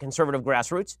popular with the Conservative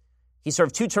grassroots. He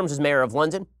served 2 terms as mayor of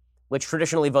London, which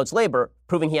traditionally votes Labour,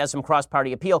 proving he has some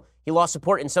cross-party appeal. He lost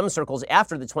support in some circles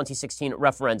after the 2016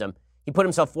 referendum. He put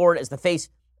himself forward as the face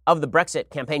of the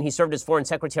Brexit campaign. He served as foreign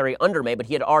secretary under May, but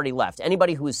he had already left.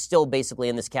 Anybody who is still basically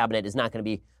in this cabinet is not going to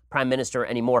be prime minister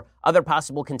anymore. Other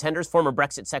possible contenders, former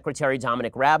Brexit secretary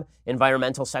Dominic Raab,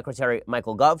 environmental secretary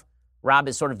Michael Gove. Raab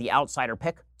is sort of the outsider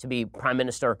pick to be prime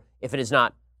minister if it is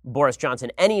not Boris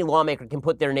Johnson. Any lawmaker can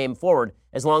put their name forward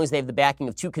as long as they have the backing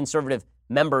of 2 Conservative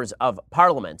members of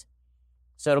Parliament.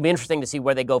 So it'll be interesting to see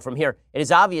where they go from here. It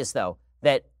is obvious, though,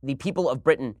 that the people of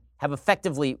Britain have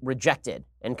effectively rejected,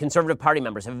 and Conservative Party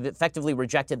members have effectively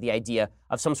rejected the idea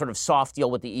of some sort of soft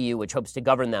deal with the EU, which hopes to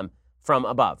govern them from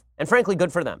above. And frankly,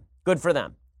 good for them. Good for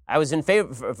them. I was in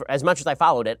favor, as much as I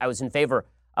followed it, I was in favor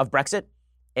of Brexit,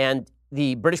 and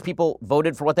the British people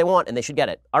voted for what they want, and they should get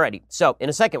it. Alrighty, so in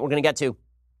a second, we're going to get to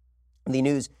the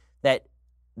news that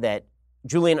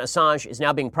Julian Assange is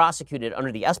now being prosecuted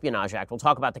under the Espionage Act. We'll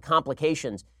talk about the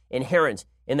complications inherent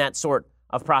in that sort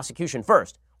of prosecution.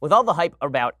 First, with all the hype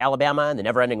about Alabama and the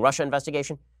never-ending Russia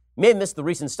investigation, you may have missed the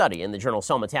recent study in the journal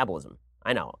Cell Metabolism.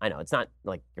 I know. It's not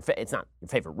like it's not your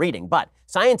favorite reading, but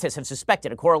scientists have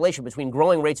suspected a correlation between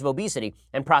growing rates of obesity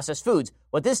and processed foods.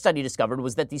 What this study discovered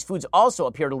was that these foods also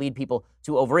appear to lead people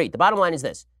to overeat. The bottom line is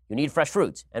this: you need fresh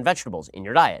fruits and vegetables in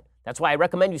your diet. That's why I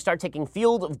recommend you start taking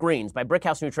Field of Greens by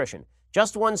Brickhouse Nutrition.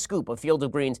 Just 1 scoop of Field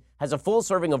of Greens has a full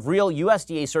serving of real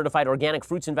USDA-certified organic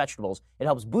fruits and vegetables. It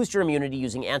helps boost your immunity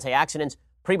using antioxidants,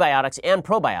 prebiotics, and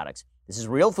probiotics. This is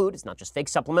real food. It's not just fake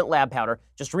supplement lab powder.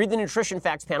 Just read the nutrition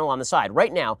facts panel on the side.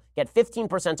 Right now, get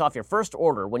 15% off your first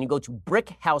order when you go to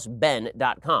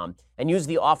brickhouseben.com and use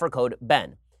the offer code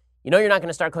BEN. You know you're not going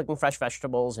to start cooking fresh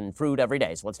vegetables and fruit every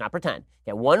day, so let's not pretend.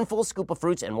 Get 1 full scoop of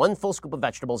fruits and 1 full scoop of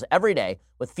vegetables every day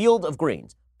with Field of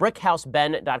Greens.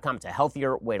 brickhouseben.com. It's a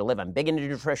healthier way to live. I'm big into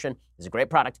nutrition. It's a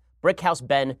great product.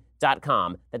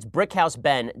 brickhouseben.com. That's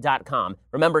brickhouseben.com.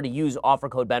 Remember to use offer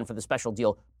code BEN for the special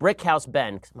deal.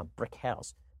 Brickhouseben, because I'm a brick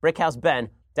house.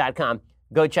 brickhouseben.com.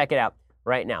 Go check it out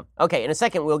right now. Okay, in a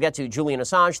second, we'll get to Julian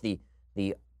Assange,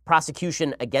 the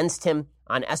prosecution against him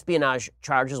on espionage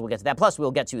charges. We'll get to that. Plus,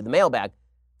 we'll get to the mailbag.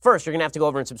 First, you're going to have to go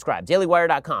over and subscribe.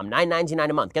 DailyWire.com, $9.99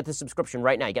 a month. Get the subscription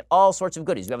right now. You get all sorts of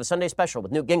goodies. We have a Sunday special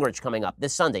with Newt Gingrich coming up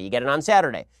this Sunday. You get it on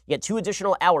Saturday. You get 2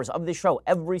 additional hours of this show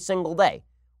every single day,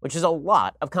 which is a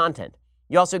lot of content.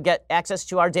 You also get access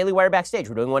to our Daily Wire Backstage.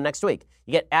 We're doing one next week.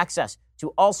 You get access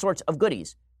to all sorts of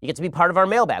goodies. You get to be part of our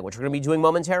mailbag, which we're going to be doing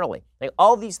momentarily. Like,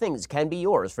 all these things can be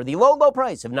yours for the low, low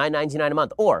price of $9.99 a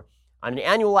month, or on an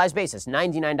annualized basis,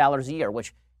 $99 a year,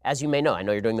 which, as you may know, I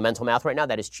know you're doing the mental math right now,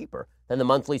 that is cheaper than the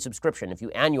monthly subscription. If you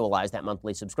annualize that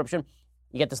monthly subscription,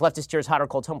 you get this Leftist Tears Hot or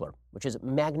Cold tumbler, which is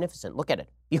magnificent. Look at it.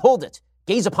 Behold it.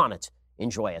 Gaze upon it.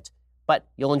 Enjoy it. But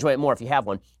you'll enjoy it more if you have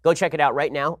one. Go check it out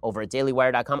right now over at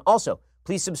dailywire.com. Also,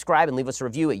 please subscribe and leave us a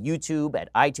review at YouTube,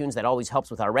 at iTunes. That always helps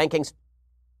with our rankings.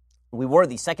 We were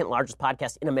the 2nd largest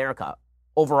podcast in America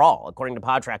overall, according to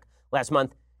Podtrac last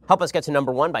month. Help us get to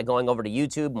number 1 by going over to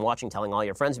YouTube and watching, telling all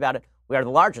your friends about it. We are the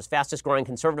largest, fastest growing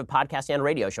conservative podcast and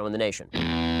radio show in the nation.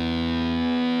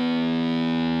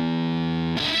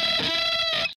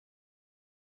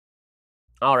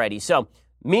 Alrighty, so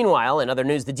meanwhile, in other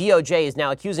news, the DOJ is now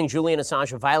accusing Julian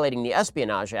Assange of violating the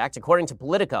Espionage Act. According to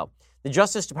Politico, the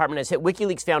Justice Department has hit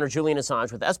WikiLeaks founder Julian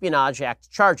Assange with Espionage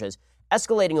Act charges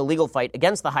escalating a legal fight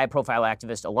against the high-profile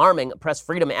activist, alarming press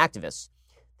freedom activists.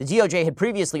 The DOJ had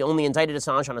previously only indicted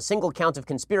Assange on a single count of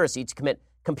conspiracy to commit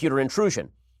computer intrusion.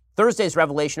 Thursday's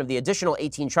revelation of the additional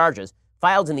 18 charges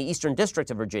filed in the Eastern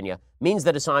District of Virginia means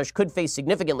that Assange could face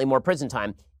significantly more prison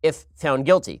time if found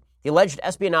guilty. The alleged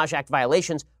Espionage Act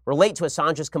violations relate to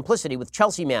Assange's complicity with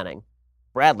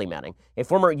Bradley Manning, a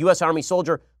former U.S. Army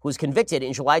soldier who was convicted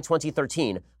in July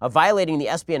 2013 of violating the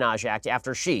Espionage Act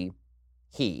after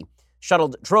he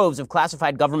shuttled troves of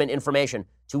classified government information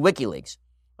to WikiLeaks.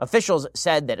 Officials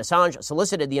said that Assange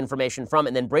solicited the information from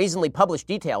and then brazenly published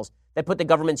details that put the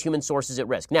government's human sources at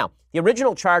risk. Now, the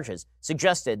original charges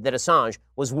suggested that Assange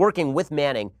was working with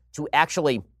Manning to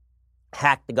actually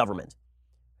hack the government.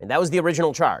 And that was the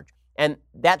original charge. And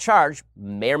that charge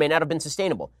may or may not have been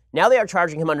sustainable. Now they are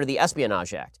charging him under the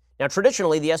Espionage Act. Now,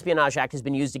 traditionally, the Espionage Act has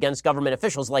been used against government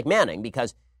officials like Manning,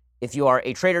 because if you are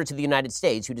a traitor to the United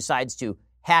States who decides to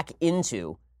hack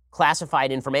into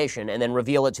classified information and then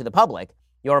reveal it to the public,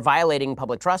 you're violating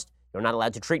public trust. You're not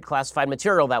allowed to treat classified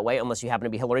material that way unless you happen to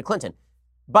be Hillary Clinton.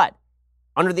 But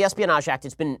under the Espionage Act,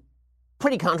 it's been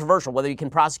pretty controversial whether you can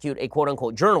prosecute a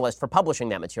quote-unquote journalist for publishing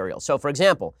that material. So, for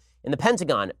example, in the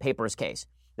Pentagon Papers case,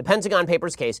 the Pentagon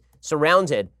Papers case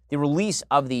surrounded the release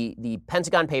of the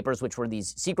Pentagon Papers, which were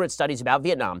these secret studies about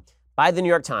Vietnam, by the New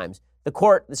York Times.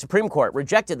 The Supreme Court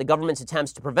rejected the government's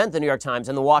attempts to prevent the New York Times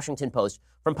and the Washington Post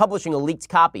from publishing a leaked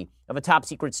copy of a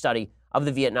top-secret study of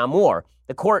the Vietnam War.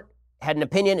 The court had an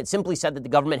opinion. It simply said that the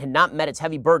government had not met its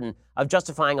heavy burden of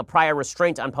justifying a prior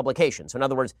restraint on publication. So in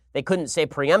other words, they couldn't say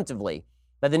preemptively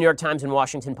that the New York Times and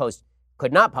Washington Post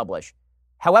could not publish.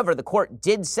 However, the court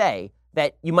did say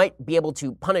that you might be able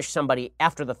to punish somebody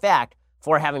after the fact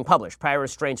for having published. Prior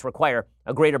restraints require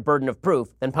a greater burden of proof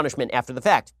than punishment after the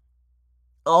fact.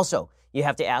 Also, you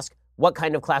have to ask what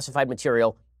kind of classified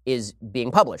material is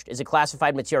being published. Is it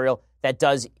classified material that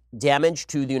does damage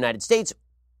to the United States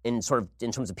in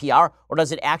terms of PR, or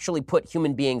does it actually put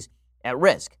human beings at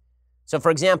risk? So,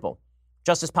 for example,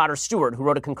 Justice Potter Stewart, who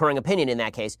wrote a concurring opinion in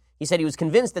that case, he said he was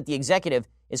convinced that the executive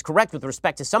is correct with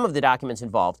respect to some of the documents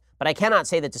involved, but I cannot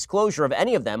say that disclosure of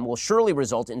any of them will surely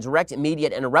result in direct,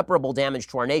 immediate, and irreparable damage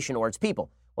to our nation or its people.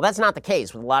 Well, that's not the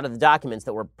case with a lot of the documents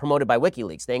that were promoted by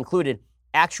WikiLeaks. They included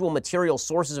actual material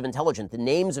sources of intelligence, the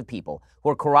names of people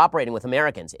who are cooperating with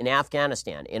Americans in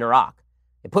Afghanistan, in Iraq.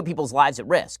 It put people's lives at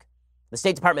risk. The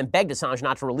State Department begged Assange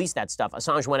not to release that stuff.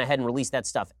 Assange went ahead and released that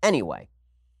stuff anyway.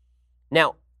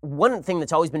 Now, one thing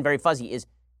that's always been very fuzzy is,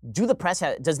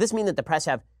 does this mean that the press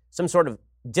have some sort of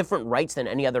different rights than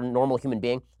any other normal human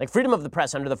being? Like, freedom of the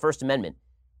press under the First Amendment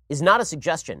is not a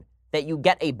suggestion that you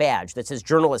get a badge that says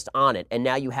journalist on it and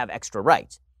now you have extra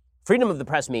rights. Freedom of the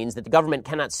press means that the government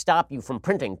cannot stop you from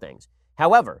printing things.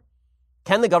 However,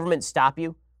 can the government stop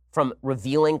you from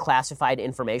revealing classified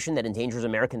information that endangers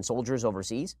American soldiers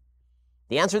overseas?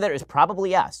 The answer there is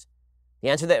probably yes. The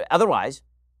answer that otherwise,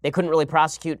 they couldn't really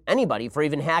prosecute anybody for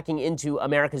even hacking into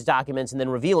America's documents and then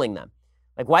revealing them.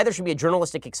 Like, why there should be a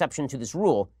journalistic exception to this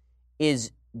rule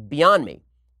is beyond me.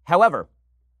 However,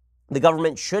 the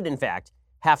government should, in fact,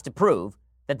 have to prove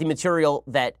that the material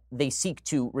that they seek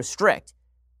to restrict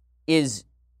is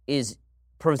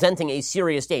presenting a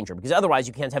serious danger, because otherwise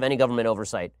you can't have any government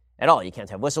oversight at all. You can't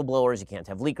have whistleblowers, you can't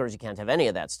have leakers, you can't have any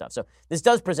of that stuff. So this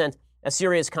does present a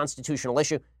serious constitutional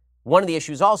issue. One of the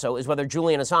issues also is whether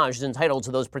Julian Assange is entitled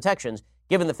to those protections,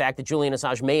 given the fact that Julian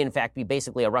Assange may in fact be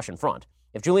basically a Russian front.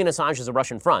 If Julian Assange is a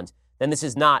Russian front, then this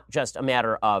is not just a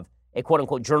matter of a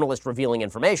quote-unquote journalist revealing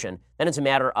information, then it's a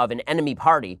matter of an enemy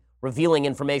party revealing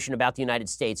information about the United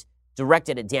States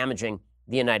directed at damaging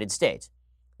the United States.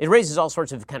 It raises all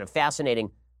sorts of kind of fascinating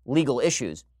legal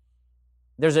issues.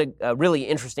 There's a really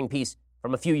interesting piece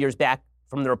from a few years back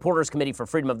from the Reporters Committee for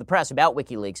Freedom of the Press about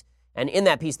WikiLeaks, and in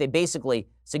that piece they basically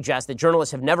suggest that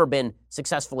journalists have never been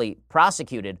successfully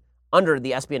prosecuted under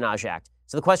the Espionage Act.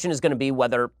 So the question is going to be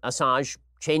whether Assange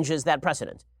changes that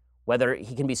precedent, whether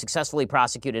he can be successfully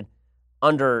prosecuted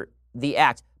under the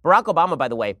act. Barack Obama, by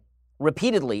the way,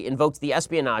 repeatedly invoked the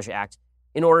Espionage Act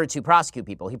in order to prosecute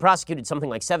people. He prosecuted something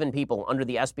like 7 people under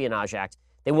the Espionage Act.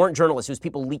 They weren't journalists. It was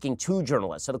people leaking to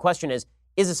journalists. So the question is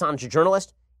Assange a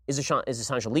journalist? Is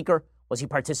Assange a leaker? Was he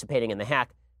participating in the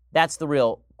hack? That's the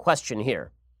real question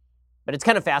here. But it's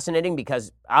kind of fascinating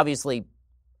because obviously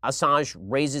Assange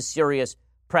raises serious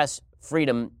press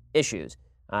freedom issues.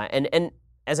 And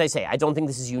as I say, I don't think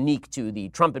this is unique to the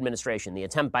Trump administration, the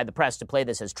attempt by the press to play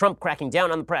this as Trump cracking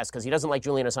down on the press because he doesn't like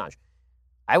Julian Assange.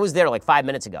 I was there like 5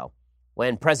 minutes ago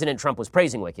when President Trump was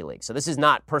praising WikiLeaks. So this is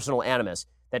not personal animus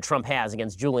that Trump has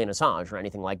against Julian Assange or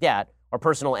anything like that, or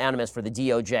personal animus for the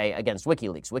DOJ against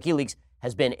WikiLeaks. WikiLeaks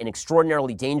has been an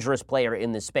extraordinarily dangerous player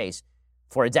in this space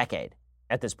for a decade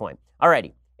at this point.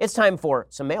 Alrighty, it's time for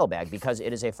some mailbag because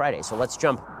it is a Friday, so let's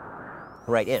jump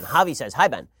right in. Javi says, "Hi,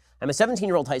 Ben. I'm a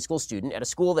 17-year-old high school student at a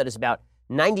school that is about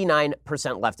 99%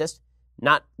 leftist,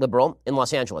 not liberal, in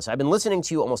Los Angeles. I've been listening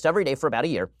to you almost every day for about a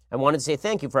year. I wanted to say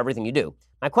thank you for everything you do.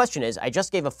 My question is, I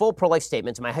just gave a full pro-life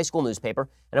statement to my high school newspaper,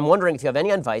 and I'm wondering if you have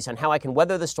any advice on how I can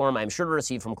weather the storm I'm sure to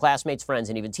receive from classmates, friends,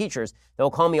 and even teachers that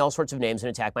will call me all sorts of names and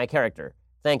attack my character.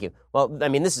 Thank you." Well, I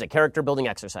mean, this is a character-building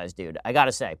exercise, dude. I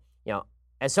gotta say,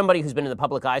 as somebody who's been in the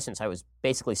public eye since I was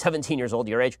basically 17 years old,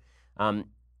 your age,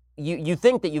 you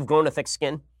think that you've grown a thick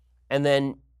skin, and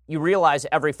then you realize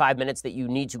every 5 minutes that you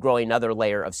need to grow another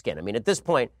layer of skin. I mean, at this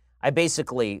point, I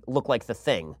basically look like the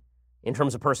Thing in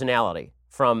terms of personality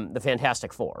from the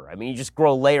Fantastic Four. I mean, you just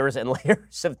grow layers and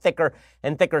layers of thicker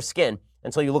and thicker skin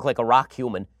until you look like a rock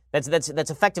human. That's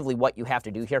effectively what you have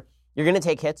to do here. You're going to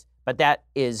take hits, but that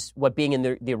is what being in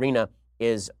the arena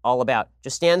is all about.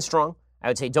 Just stand strong. I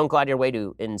would say don't go out of your way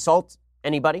to insult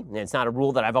anybody. And it's not a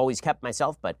rule that I've always kept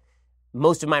myself, but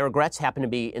most of my regrets happen to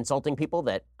be insulting people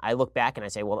that I look back and I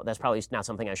say, well, that's probably not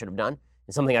something I should have done.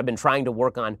 It's something I've been trying to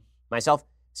work on myself.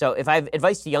 So if I have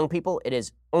advice to young people, it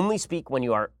is only speak when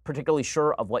you are particularly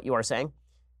sure of what you are saying.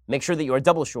 Make sure that you are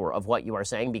double sure of what you are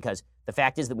saying, because the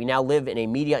fact is that we now live in a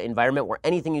media environment where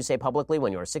anything you say publicly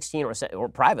when you are 16 or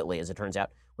privately, as it turns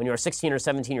out, when you are 16 or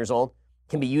 17 years old,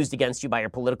 can be used against you by your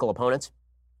political opponents.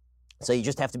 So you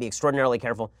just have to be extraordinarily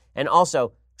careful. And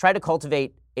also try to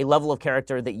cultivate a level of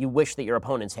character that you wish that your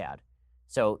opponents had.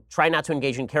 So try not to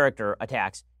engage in character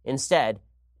attacks. Instead,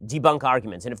 debunk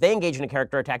arguments. And if they engage in a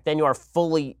character attack, then you are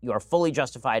fully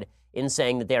justified in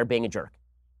saying that they are being a jerk.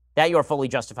 That you are fully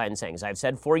justified in saying, as I've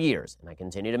said for years, and I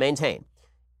continue to maintain.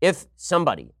 If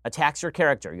somebody attacks your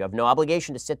character, you have no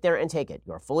obligation to sit there and take it.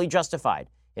 You are fully justified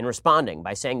in responding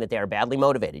by saying that they are badly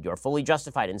motivated. You are fully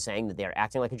justified in saying that they are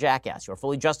acting like a jackass. You are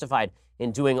fully justified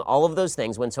in doing all of those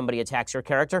things when somebody attacks your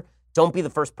character. Don't be the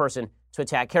first person to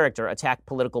attack character. Attack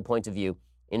political point of view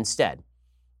instead.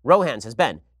 Rohan says,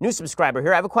 "Ben, new subscriber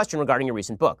here. I have a question regarding your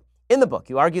recent book. In the book,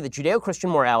 you argue that Judeo-Christian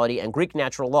morality and Greek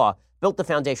natural law built the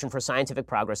foundation for scientific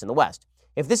progress in the West.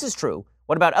 If this is true,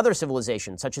 what about other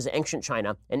civilizations such as ancient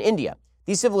China and India?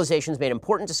 These civilizations made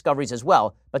important discoveries as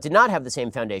well, but did not have the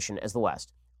same foundation as the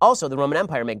West. Also, the Roman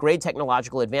Empire made great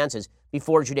technological advances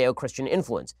before Judeo-Christian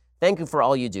influence. Thank you for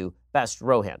all you do. Best,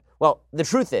 Rohan." Well, the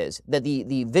truth is that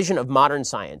the vision of modern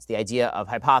science, the idea of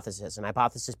hypothesis and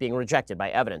hypothesis being rejected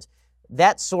by evidence,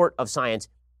 that sort of science,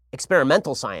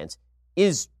 experimental science,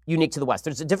 is unique to the West.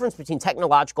 There's a difference between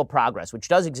technological progress, which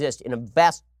does exist in a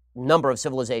vast number of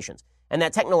civilizations, and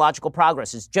that technological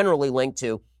progress is generally linked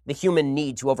to the human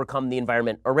need to overcome the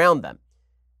environment around them.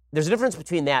 There's a difference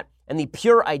between that and the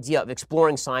pure idea of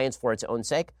exploring science for its own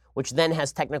sake, which then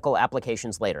has technical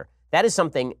applications later. That is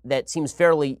something that seems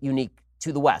fairly unique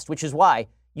to the West, which is why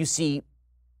you see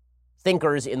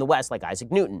thinkers in the West like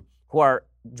Isaac Newton who are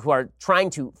trying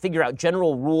to figure out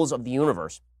general rules of the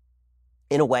universe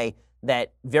in a way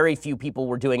that very few people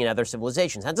were doing in other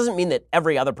civilizations. That doesn't mean that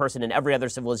every other person in every other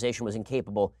civilization was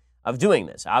incapable of doing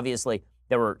this. Obviously,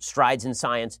 there were strides in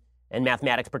science and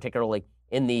mathematics, particularly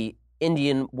in the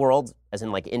Indian world, as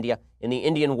in like India, in the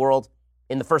Indian world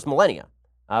in the first millennia.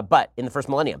 But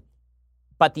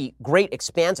the great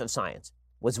expanse of science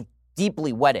was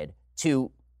deeply wedded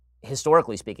to,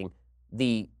 historically speaking,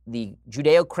 the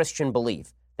Judeo-Christian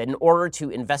belief that in order to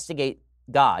investigate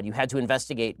God, you had to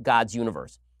investigate God's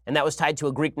universe. And that was tied to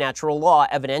a Greek natural law,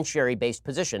 evidentiary-based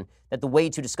position, that the way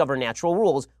to discover natural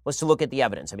rules was to look at the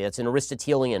evidence. I mean, that's an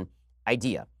Aristotelian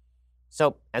idea.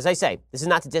 So, as I say, this is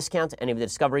not to discount any of the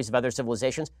discoveries of other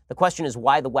civilizations. The question is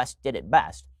why the West did it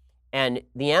best. And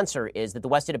the answer is that the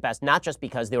West did it best not just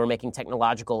because they were making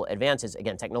technological advances.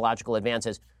 Again, technological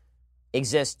advances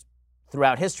exist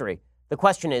throughout history. The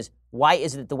question is, why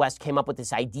is it that the West came up with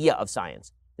this idea of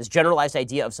science, this generalized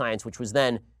idea of science, which was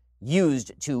then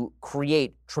used to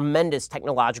create tremendous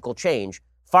technological change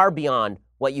far beyond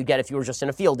what you get if you were just in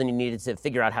a field and you needed to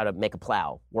figure out how to make a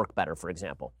plow work better, for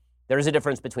example. There is a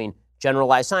difference between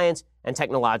generalized science and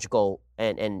technological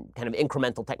and kind of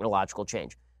incremental technological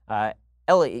change.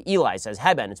 Eli says,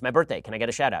 "Hi, Ben, it's my birthday. Can I get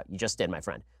a shout out?" You just did, my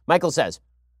friend. Michael says,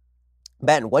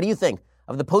 "Ben, what do you think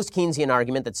of the post-Keynesian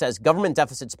argument that says government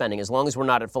deficit spending, as long as we're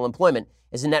not at full employment,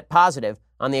 is a net positive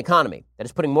on the economy, that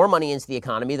is putting more money into the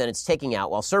economy than it's taking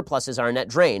out, while surpluses are a net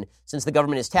drain since the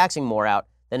government is taxing more out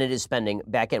than it is spending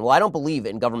back in?" Well, I don't believe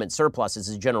in government surpluses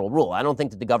as a general rule. I don't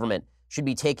think that the government should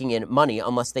be taking in money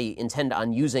unless they intend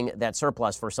on using that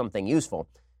surplus for something useful.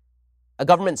 A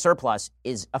government surplus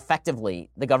is effectively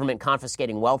the government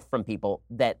confiscating wealth from people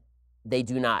that they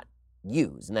do not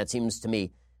use, and that seems to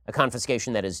me a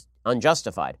confiscation that is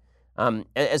unjustified.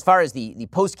 As far as the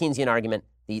post-Keynesian argument,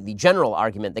 the general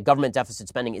argument that government deficit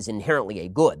spending is inherently a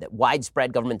good, that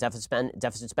widespread government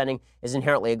deficit spending is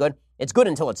inherently a good, it's good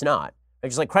until it's not.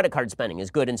 Just like credit card spending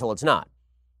is good until it's not.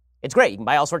 It's great. You can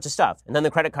buy all sorts of stuff. And then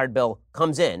the credit card bill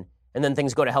comes in, and then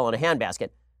things go to hell in a handbasket.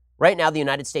 Right now, the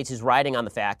United States is riding on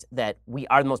the fact that we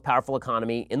are the most powerful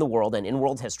economy in the world and in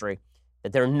world history,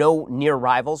 that there are no near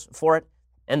rivals for it,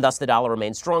 and thus the dollar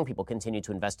remains strong. People continue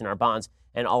to invest in our bonds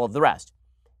and all of the rest.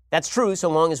 That's true so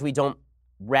long as we don't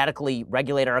radically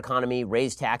regulate our economy,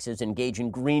 raise taxes, engage in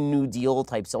Green New Deal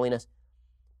type silliness.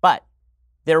 But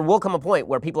there will come a point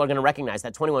where people are going to recognize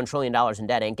that $21 trillion in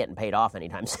debt ain't getting paid off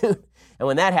anytime soon. And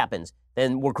when that happens,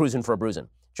 then we're cruising for a bruising.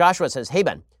 Joshua says, hey,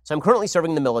 Ben, so I'm currently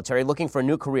serving the military, looking for a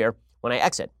new career when I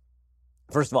exit.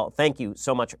 First of all, thank you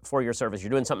so much for your service.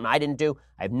 You're doing something I didn't do.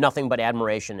 I have nothing but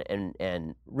admiration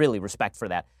and really respect for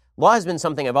that. Law has been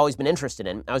something I've always been interested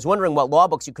in. I was wondering what law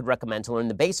books you could recommend to learn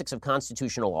the basics of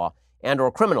constitutional law and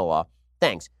or criminal law.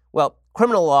 Thanks. Well,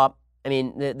 criminal law, I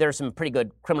mean, there are some pretty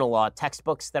good criminal law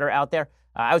textbooks that are out there.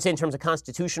 I would say in terms of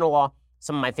constitutional law,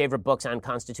 some of my favorite books on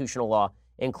constitutional law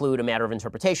include A Matter of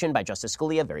Interpretation by Justice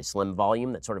Scalia, a very slim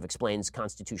volume that sort of explains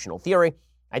constitutional theory.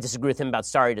 I disagree with him about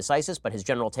stare decisis, but his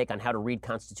general take on how to read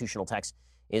constitutional text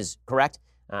is correct.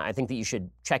 I think that you should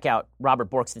check out Robert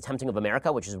Bork's The Tempting of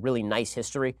America, which is a really nice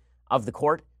history of the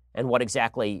court and what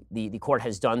exactly the court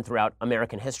has done throughout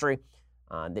American history.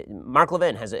 Mark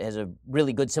Levin has a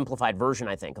really good simplified version,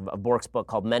 I think, of Bork's book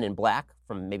called Men in Black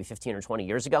from maybe 15 or 20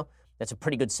 years ago. That's a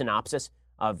pretty good synopsis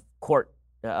of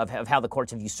how the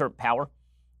courts have usurped power.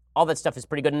 All that stuff is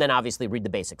pretty good. And then obviously read the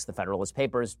basics, the Federalist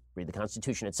Papers, read the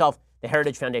Constitution itself. The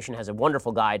Heritage Foundation has a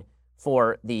wonderful guide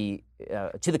to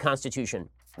the Constitution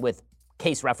with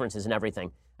case references and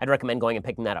everything. I'd recommend going and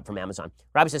picking that up from Amazon.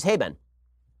 Robbie says, hey, Ben,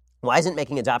 why isn't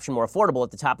making adoption more affordable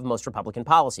at the top of most Republican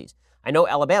policies? I know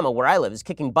Alabama, where I live, is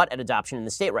kicking butt at adoption in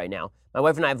the state right now. My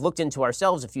wife and I have looked into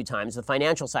ourselves a few times. The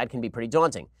financial side can be pretty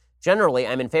daunting. Generally,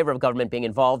 I'm in favor of government being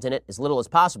involved in it as little as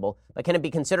possible, but can it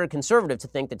be considered conservative to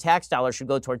think that tax dollars should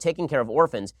go toward taking care of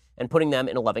orphans and putting them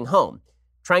in a loving home?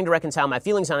 Trying to reconcile my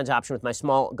feelings on adoption with my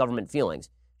small government feelings.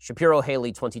 Shapiro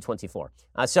Haley, 2024.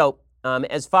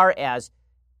 As far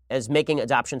as making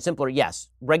adoption simpler, yes,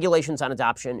 regulations on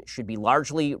adoption should be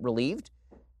largely relieved.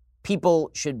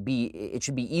 It should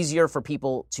be easier for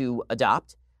people to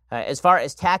adopt. As far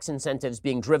as tax incentives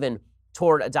being driven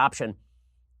toward adoption,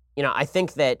 I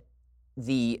think that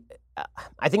the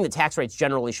tax rates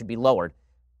generally should be lowered.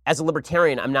 As a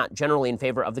libertarian, I'm not generally in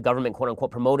favor of the government, quote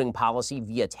unquote, promoting policy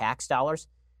via tax dollars.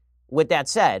 With that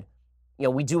said,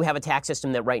 we do have a tax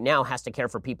system that right now has to care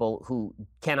for people who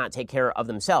cannot take care of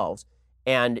themselves.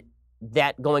 And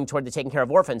that going toward the taking care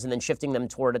of orphans and then shifting them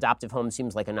toward adoptive homes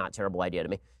seems like a not terrible idea to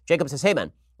me. Jacob says, hey,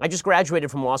 Ben, I just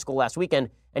graduated from law school last weekend.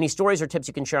 Any stories or tips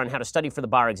you can share on how to study for the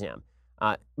bar exam?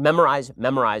 Memorize.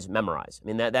 I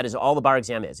mean, that is all the bar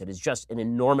exam is. It is just an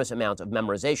enormous amount of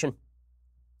memorization.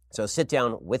 So sit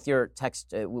down with your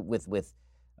text,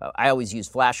 I always use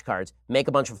flashcards. Make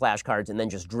a bunch of flashcards and then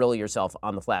just drill yourself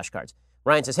on the flashcards.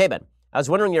 Ryan says, hey, Ben, I was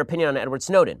wondering your opinion on Edward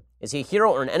Snowden. Is he a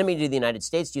hero or an enemy to the United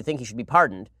States? Do you think he should be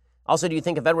pardoned? Also, do you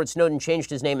think if Edward Snowden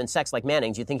changed his name and sex like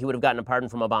Manning, do you think he would have gotten a pardon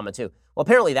from Obama too? Well,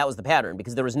 apparently that was the pattern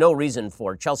because there was no reason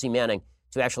for Chelsea Manning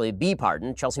to actually be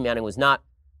pardoned. Chelsea Manning was not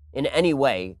in any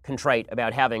way contrite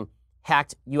about having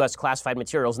hacked U.S. classified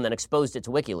materials and then exposed it to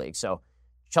WikiLeaks. So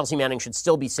Chelsea Manning should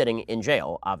still be sitting in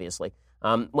jail, obviously.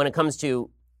 When it comes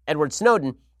to Edward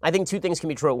Snowden, I think two things can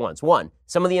be true at once. One,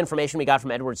 some of the information we got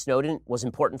from Edward Snowden was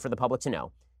important for the public to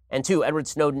know. And two, Edward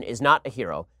Snowden is not a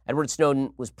hero. Edward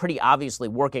Snowden was pretty obviously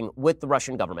working with the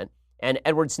Russian government. And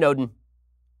Edward Snowden,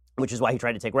 which is why he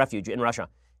tried to take refuge in Russia,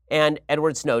 and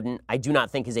Edward Snowden, I do not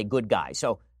think is a good guy.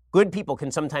 So bad people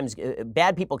can sometimes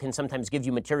give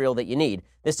you material that you need.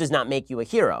 This does not make you a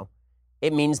hero.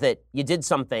 It means that you did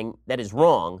something that is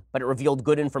wrong, but it revealed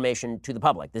good information to the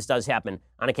public. This does happen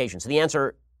on occasion. So the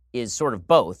answer is sort of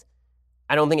both.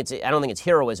 I don't think it's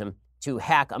heroism to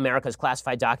hack America's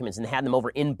classified documents and hand them over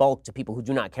in bulk to people who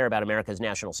do not care about America's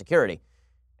national security.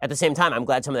 At the same time, I'm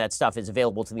glad some of that stuff is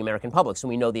available to the American public so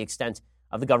we know the extent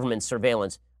of the government's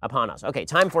surveillance upon us. Okay,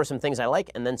 time for some things I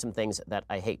like and then some things that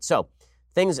I hate. So,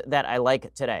 things that I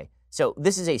like today. So,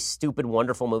 this is a stupid,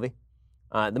 wonderful movie.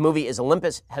 The movie is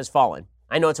Olympus Has Fallen.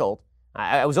 I know it's old.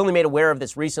 I was only made aware of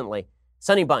this recently.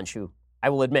 Sonny Bunch, who I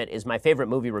will admit is my favorite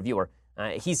movie reviewer,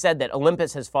 he said that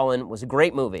Olympus Has Fallen was a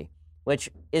great movie, which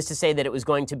is to say that it was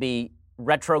going to be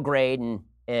retrograde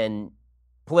and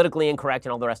politically incorrect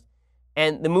and all the rest.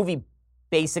 And the movie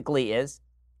basically is.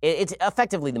 It's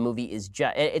effectively the movie is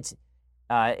just.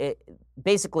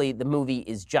 Basically, the movie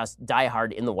is just Die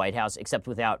Hard in the White House, except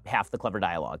without half the clever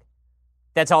dialogue.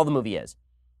 That's all the movie is.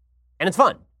 And it's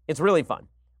fun. It's really fun.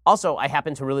 Also, I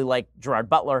happen to really like Gerard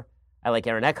Butler. I like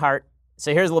Aaron Eckhart.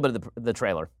 So here's a little bit of the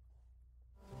trailer.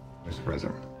 Mr.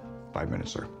 President, 5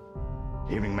 minutes, sir.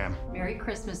 Evening, ma'am. Merry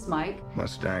Christmas, Mike.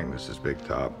 Mustang, this is Big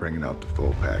Top, bringing out the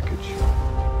full package.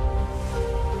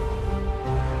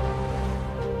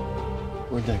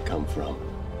 Where'd that come from?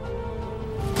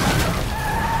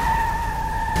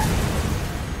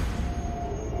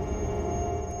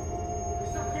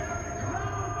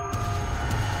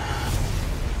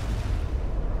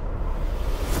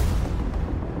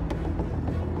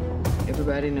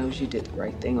 Everybody knows you did the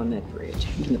right thing on that bridge.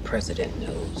 Even the president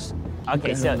knows.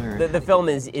 Okay, so the film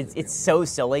it's so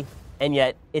silly, and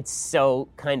yet it's so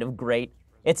kind of great.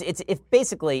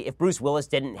 If Bruce Willis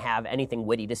didn't have anything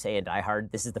witty to say in Die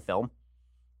Hard, this is the film.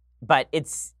 But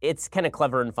it's kind of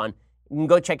clever and fun. You can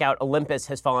go check out Olympus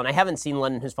Has Fallen. I haven't seen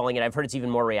London Has Fallen yet. I've heard it's even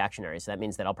more reactionary, so that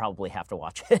means that I'll probably have to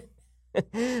watch it.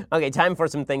 Okay, time for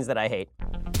some things that I hate.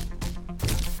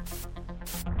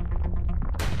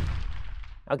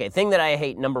 Okay, thing that I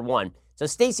hate, number one. So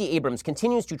Stacey Abrams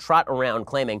continues to trot around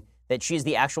claiming that she's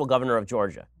the actual governor of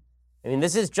Georgia. I mean,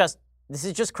 this is just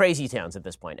crazy towns at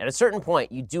this point. At a certain point,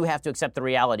 you do have to accept the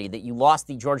reality that you lost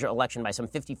the Georgia election by some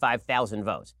 55,000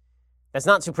 votes. That's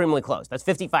not supremely close. That's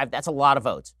 55. That's a lot of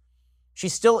votes. She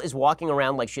still is walking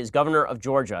around like she is governor of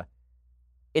Georgia.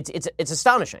 It's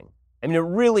astonishing. I mean, it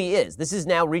really is. This has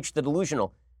now reached the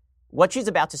delusional. What she's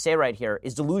about to say right here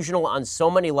is delusional on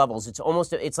so many levels.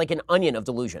 It's like an onion of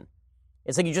delusion.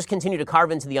 It's like you just continue to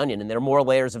carve into the onion, and there are more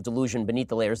layers of delusion beneath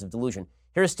the layers of delusion.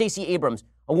 Here's Stacey Abrams,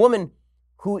 a woman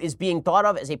who is being thought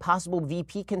of as a possible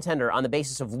VP contender on the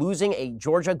basis of losing a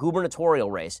Georgia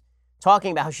gubernatorial race,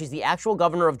 talking about how she's the actual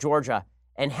governor of Georgia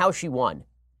and how she won.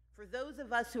 For those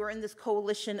of us who are in this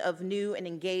coalition of new and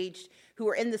engaged, who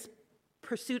are in this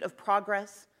pursuit of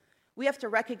progress, we have to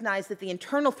recognize that the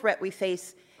internal threat we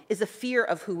face is a fear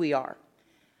of who we are.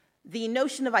 The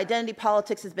notion of identity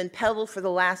politics has been peddled for the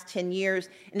last 10 years,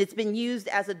 and it's been used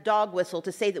as a dog whistle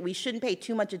to say that we shouldn't pay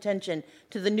too much attention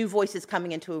to the new voices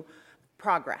coming into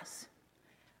progress.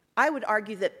 I would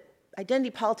argue that identity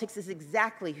politics is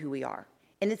exactly who we are,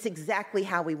 and it's exactly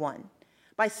how we won.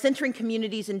 By centering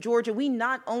communities in Georgia, we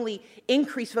not only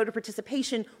increased voter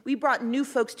participation, we brought new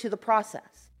folks to the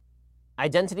process.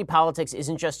 Identity politics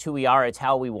isn't just who we are, it's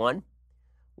how we won.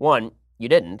 One, you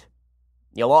didn't.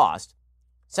 You lost.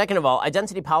 Second of all,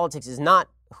 identity politics is not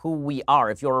who we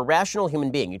are. If you're a rational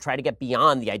human being, you try to get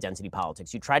beyond the identity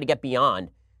politics. You try to get beyond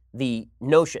the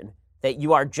notion that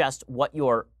you are just what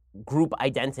your group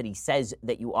identity says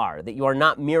that you are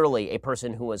not merely a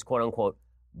person who was, quote unquote,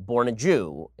 born a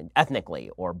Jew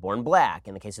ethnically or born black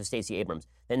in the case of Stacey Abrams.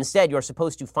 That instead you're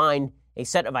supposed to find a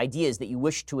set of ideas that you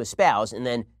wish to espouse and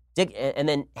then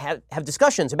have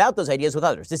discussions about those ideas with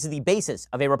others. This is the basis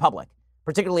of a republic,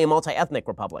 particularly a multi-ethnic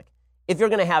republic. If you're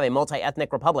going to have a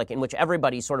multi-ethnic republic in which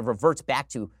everybody sort of reverts back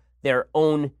to their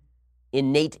own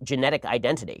innate genetic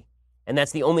identity, and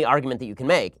that's the only argument that you can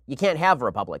make, you can't have a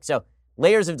republic. So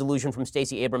layers of delusion from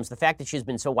Stacey Abrams. The fact that she's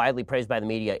been so widely praised by the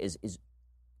media is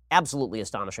absolutely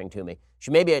astonishing to me.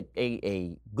 She may be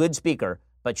a good speaker,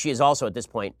 but she is also at this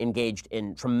point engaged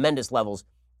in tremendous levels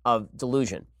of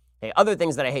delusion. Okay, other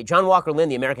things that I hate. John Walker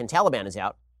Lindh, the American Taliban, is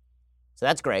out. So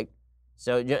that's great.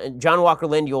 So John Walker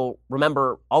Lindh, you'll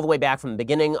remember all the way back from the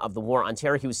beginning of the War on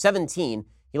Terror. He was 17.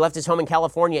 He left his home in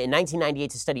California in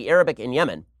 1998 to study Arabic in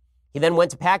Yemen. He then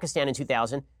went to Pakistan in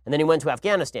 2000, and then he went to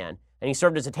Afghanistan, and he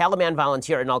served as a Taliban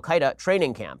volunteer in al-Qaeda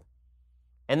training camp.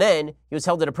 And then he was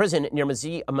held at a prison near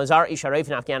Mazar-e-Sharif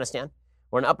in Afghanistan,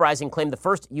 where an uprising claimed the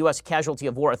first U.S. casualty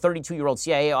of war, a 32-year-old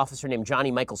CIA officer named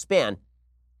Johnny Michael Spann.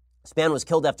 Spann was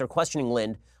killed after questioning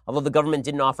Lindh. Although the government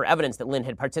didn't offer evidence that Lindh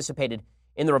had participated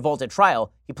in the revolt at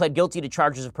trial, he pled guilty to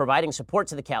charges of providing support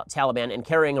to the Taliban and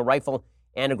carrying a rifle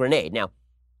and a grenade. Now,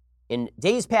 in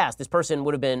days past, this person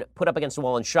would have been put up against a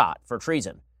wall and shot for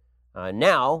treason.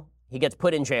 Now, he gets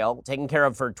put in jail, taken care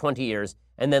of for 20 years,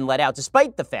 and then let out,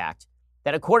 despite the fact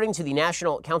that, according to the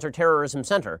National Counterterrorism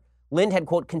Center, Lindh had,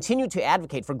 quote, continued to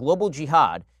advocate for global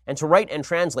jihad and to write and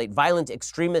translate violent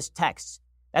extremist texts.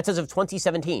 That's as of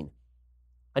 2017.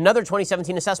 Another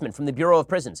 2017 assessment from the Bureau of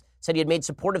Prisons said he had made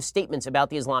supportive statements about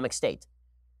the Islamic State.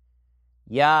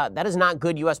 Yeah, that is not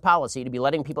good U.S. policy to be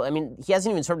letting people... I mean, he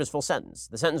hasn't even served his full sentence.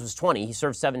 The sentence was 20. He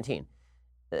served 17.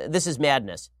 This is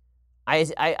madness.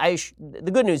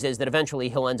 The good news is that eventually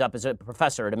he'll end up as a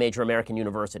professor at a major American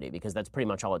university, because that's pretty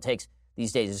much all it takes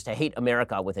these days, is to hate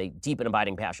America with a deep and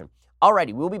abiding passion.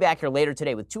 Alrighty, we'll be back here later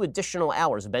today with 2 additional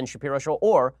hours of Ben Shapiro Show,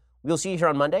 or We'll see you here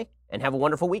on Monday, and have a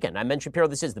wonderful weekend. I'm Ben Shapiro.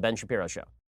 This is The Ben Shapiro Show.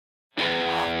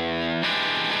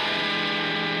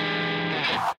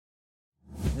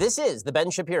 This is The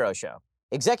Ben Shapiro Show.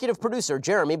 Executive producer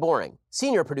Jeremy Boring.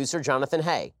 Senior producer Jonathan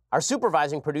Hay. Our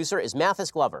supervising producer is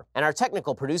Mathis Glover. And our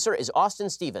technical producer is Austin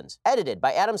Stevens. Edited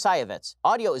by Adam Sayevitz.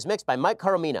 Audio is mixed by Mike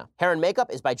Coromina. Hair and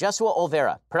makeup is by Jesua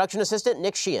Olvera. Production assistant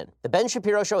Nick Sheehan. The Ben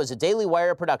Shapiro Show is a Daily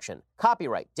Wire production.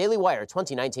 Copyright Daily Wire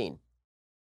 2019.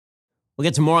 We'll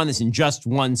get to more on this in just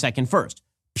 1 second. First,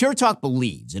 Pure Talk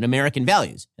believes in American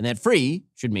values, and that free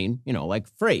should mean, like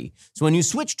free. So when you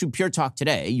switch to Pure Talk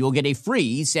today, you'll get a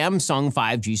free Samsung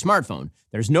 5G smartphone.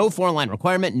 There's no 4-line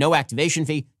requirement, no activation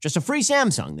fee, just a free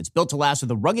Samsung that's built to last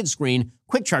with a rugged screen,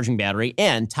 quick charging battery,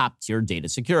 and top-tier data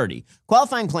security.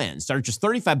 Qualifying plans start at just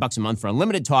 $35 a month for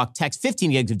unlimited talk, text,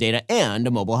 15 gigs of data, and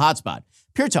a mobile hotspot.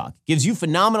 Pure Talk gives you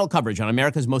phenomenal coverage on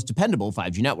America's most dependable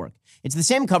 5G network. It's the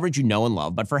same coverage you know and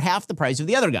love, but for half the price of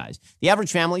the other guys. The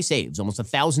average family saves almost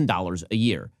 $1,000 a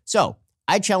year. So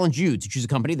I challenge you to choose a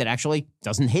company that actually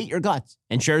doesn't hate your guts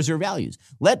and shares your values.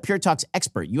 Let Pure Talk's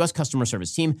expert U.S. customer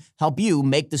service team help you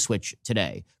make the switch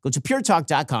today. Go to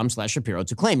puretalk.com/Shapiro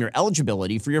to claim your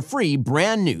eligibility for your free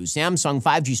brand new Samsung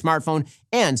 5G smartphone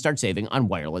and start saving on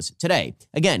wireless today.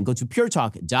 Again, go to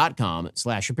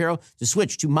puretalk.com/Shapiro to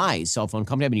switch to my cell phone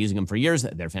company. I've been using them for years.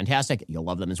 They're fantastic. You'll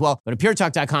love them as well. Go to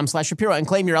puretalk.com/Shapiro and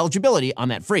claim your eligibility on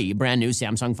that free brand new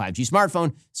Samsung 5G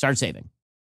smartphone. Start saving.